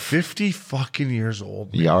himself, 50 fucking years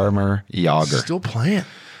old. Yarmer Yager. Still playing.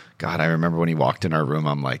 God, I remember when he walked in our room,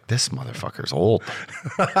 I'm like, this motherfucker's old.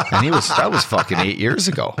 And that was fucking 8 years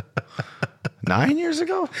ago. 9 years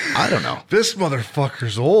ago? I don't know. This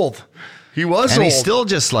motherfucker's old. He was And old. he still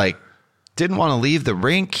just like didn't want to leave the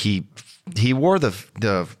rink. He wore the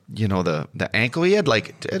ankle. He had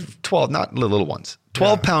like 12, not the little ones,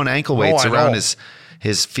 12-pound ankle weights I around know.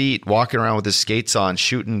 his feet, walking around with his skates on,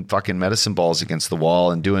 shooting fucking medicine balls against the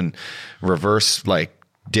wall and doing reverse like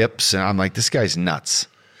dips. And I'm like, this guy's nuts.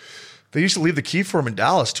 They used to leave the key for him in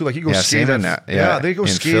Dallas too. Like he goes Yeah, skate same at in that. Yeah, Yeah, they go in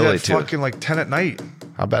skate Philly, at too. fucking like 10 at night.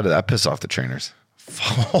 How bad did that piss off the trainers?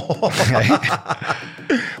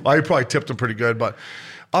 Well, you probably tipped him pretty good, but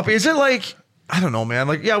is it like, I don't know, man.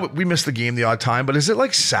 Like, yeah, we missed the game the odd time, but is it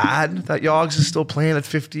like sad that Yogs is still playing at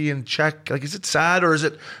 50 and Czech? Like, is it sad, or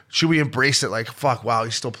should we embrace it? Like, fuck, wow,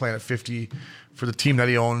 he's still playing at 50 for the team that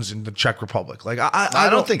he owns in the Czech Republic. Like, I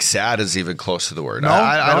don't think sad is even close to the word. No?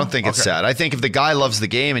 I No? don't think it's sad. I think if the guy loves the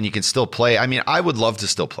game and you can still play, I mean, I would love to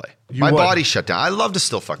still play. My would. body shut down. I love to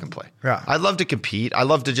still fucking play. Yeah. I love to compete. I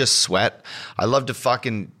love to just sweat. I love to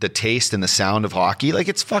fucking the taste and the sound of hockey. Like,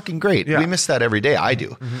 it's fucking great. Yeah. We miss that every day. I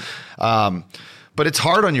do. But it's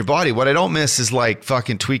hard on your body. What I don't miss is like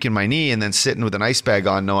fucking tweaking my knee and then sitting with an ice bag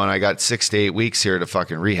on knowing I got 6 to 8 weeks here to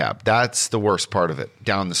fucking rehab. That's the worst part of it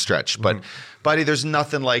down the stretch. But buddy, there's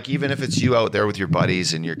nothing like, even if it's you out there with your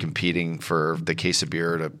buddies and you're competing for the case of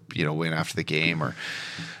beer to, win after the game or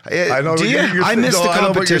I know. I miss the I know,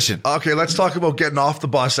 but competition. Okay, let's talk about getting off the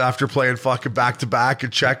bus after playing fucking back-to-back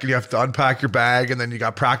and Czech, and you have to unpack your bag, and then you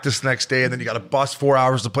got practice the next day, and then you got a bus 4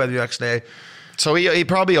 hours to play the next day. So he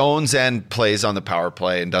probably owns and plays on the power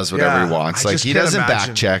play and does whatever he wants. I Like, just he can't doesn't imagine.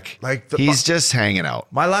 back check. Like, he's just hanging out.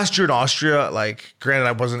 My last year in Austria, like, granted,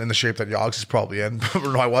 I wasn't in the shape that Yogs is probably in.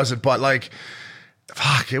 No, I wasn't. But, like,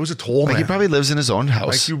 fuck, it was a toll, Like, man. he probably lives in his own house.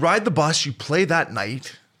 Like, you ride the bus, you play that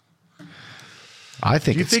night. I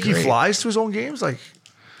think Do you it's think great. he flies to his own games? Like,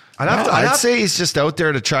 I'd say he's just out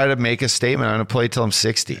there to try to make a statement. I'm going to play till I'm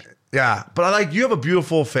 60. yeah. But you have a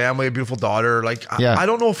beautiful family, a beautiful daughter. Like, Yeah. I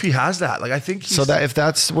don't know if he has that. Like, I think he's, So that if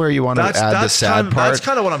that's where you want to add the sad part. That's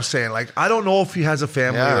kind of what I'm saying. Like, I don't know if he has a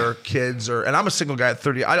family Yeah. or kids and I'm a single guy at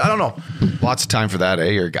 30. I don't know. Lots of time for that,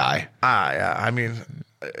 You're a guy. Yeah. I mean,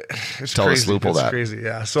 it's Tell crazy. us, Loople, It's that. crazy.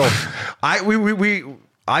 Yeah. So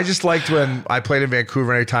I just liked when I played in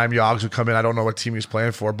Vancouver, anytime Yogs would come in, I don't know what team he was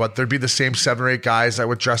playing for, but there'd be the same 7 or 8 guys that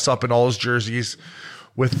would dress up in all his jerseys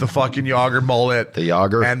with the fucking Yager mullet. The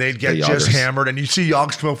Yager. And they'd get The just Yagers. hammered. And you'd see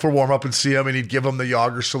Yogs come up for warm up and see him, and he'd give him the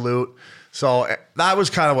Yager salute. So that was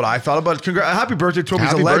kind of what I thought about. Happy birthday to him.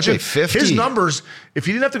 He's Happy a legend. birthday, 50. His numbers, if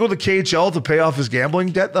he didn't have to go to the KHL to pay off his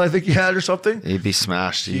gambling debt that I think he had or something, He'd be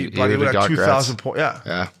smashed. he would would have have got 2,000 points. Yeah.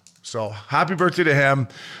 Yeah. So happy birthday to him.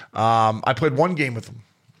 I played one game with him.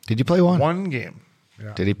 Did you play one? One game.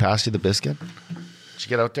 Yeah. Did he pass you the biscuit? Did you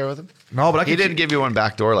get out there with him? No, but He didn't give you one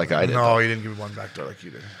back door like I did. No, he didn't give me one back door like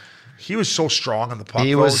you did. He was so strong on the puck.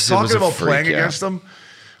 He though. was Talking a about freak, playing yeah. against him.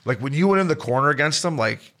 Like when you went in the corner against him,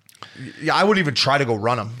 like, yeah, I wouldn't even try to go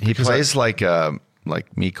run him. He because plays like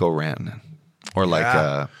Mikko Rantanen or like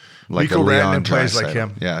Yeah. like Mikko a Leon Rantanen plays like Draisaitl.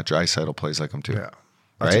 him. Yeah, Draisaitl plays like him too. Yeah.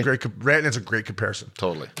 That's Right? a great. Rantanen's a great comparison.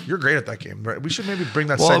 Totally. You're great at that game. Right? We should maybe bring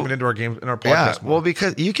that Well, segment into our game in our podcast. Yeah, more. well,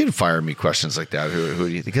 because you can fire me questions like that. Who do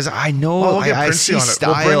you think? Because I know Well, we'll get I Princey see on it.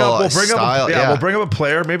 style. We'll bring up a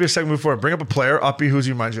player. Maybe a segment move forward. Bring up a player. Uppy, who's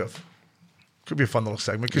he reminds you of? Could be a fun little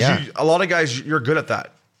segment because Yeah. a lot of guys, you're good at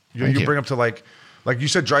that. You Thank you. bring up to like you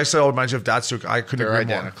said, Draisaitl reminds you of Datsuk. I couldn't They're agree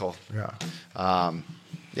more. identical. Yeah.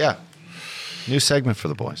 Yeah, new segment for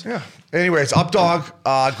the boys. Yeah. Anyways, Up Dog,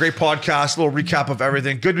 great podcast. A little recap of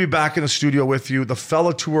everything. Good to be back in the studio with you. The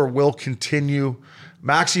Fella Tour will continue.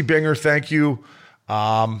 Maxie Binger, thank you.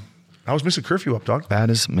 I was missing curfew, Up Dog. That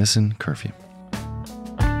is missing curfew.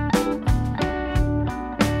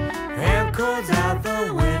 And codes out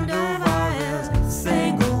the window while his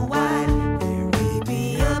single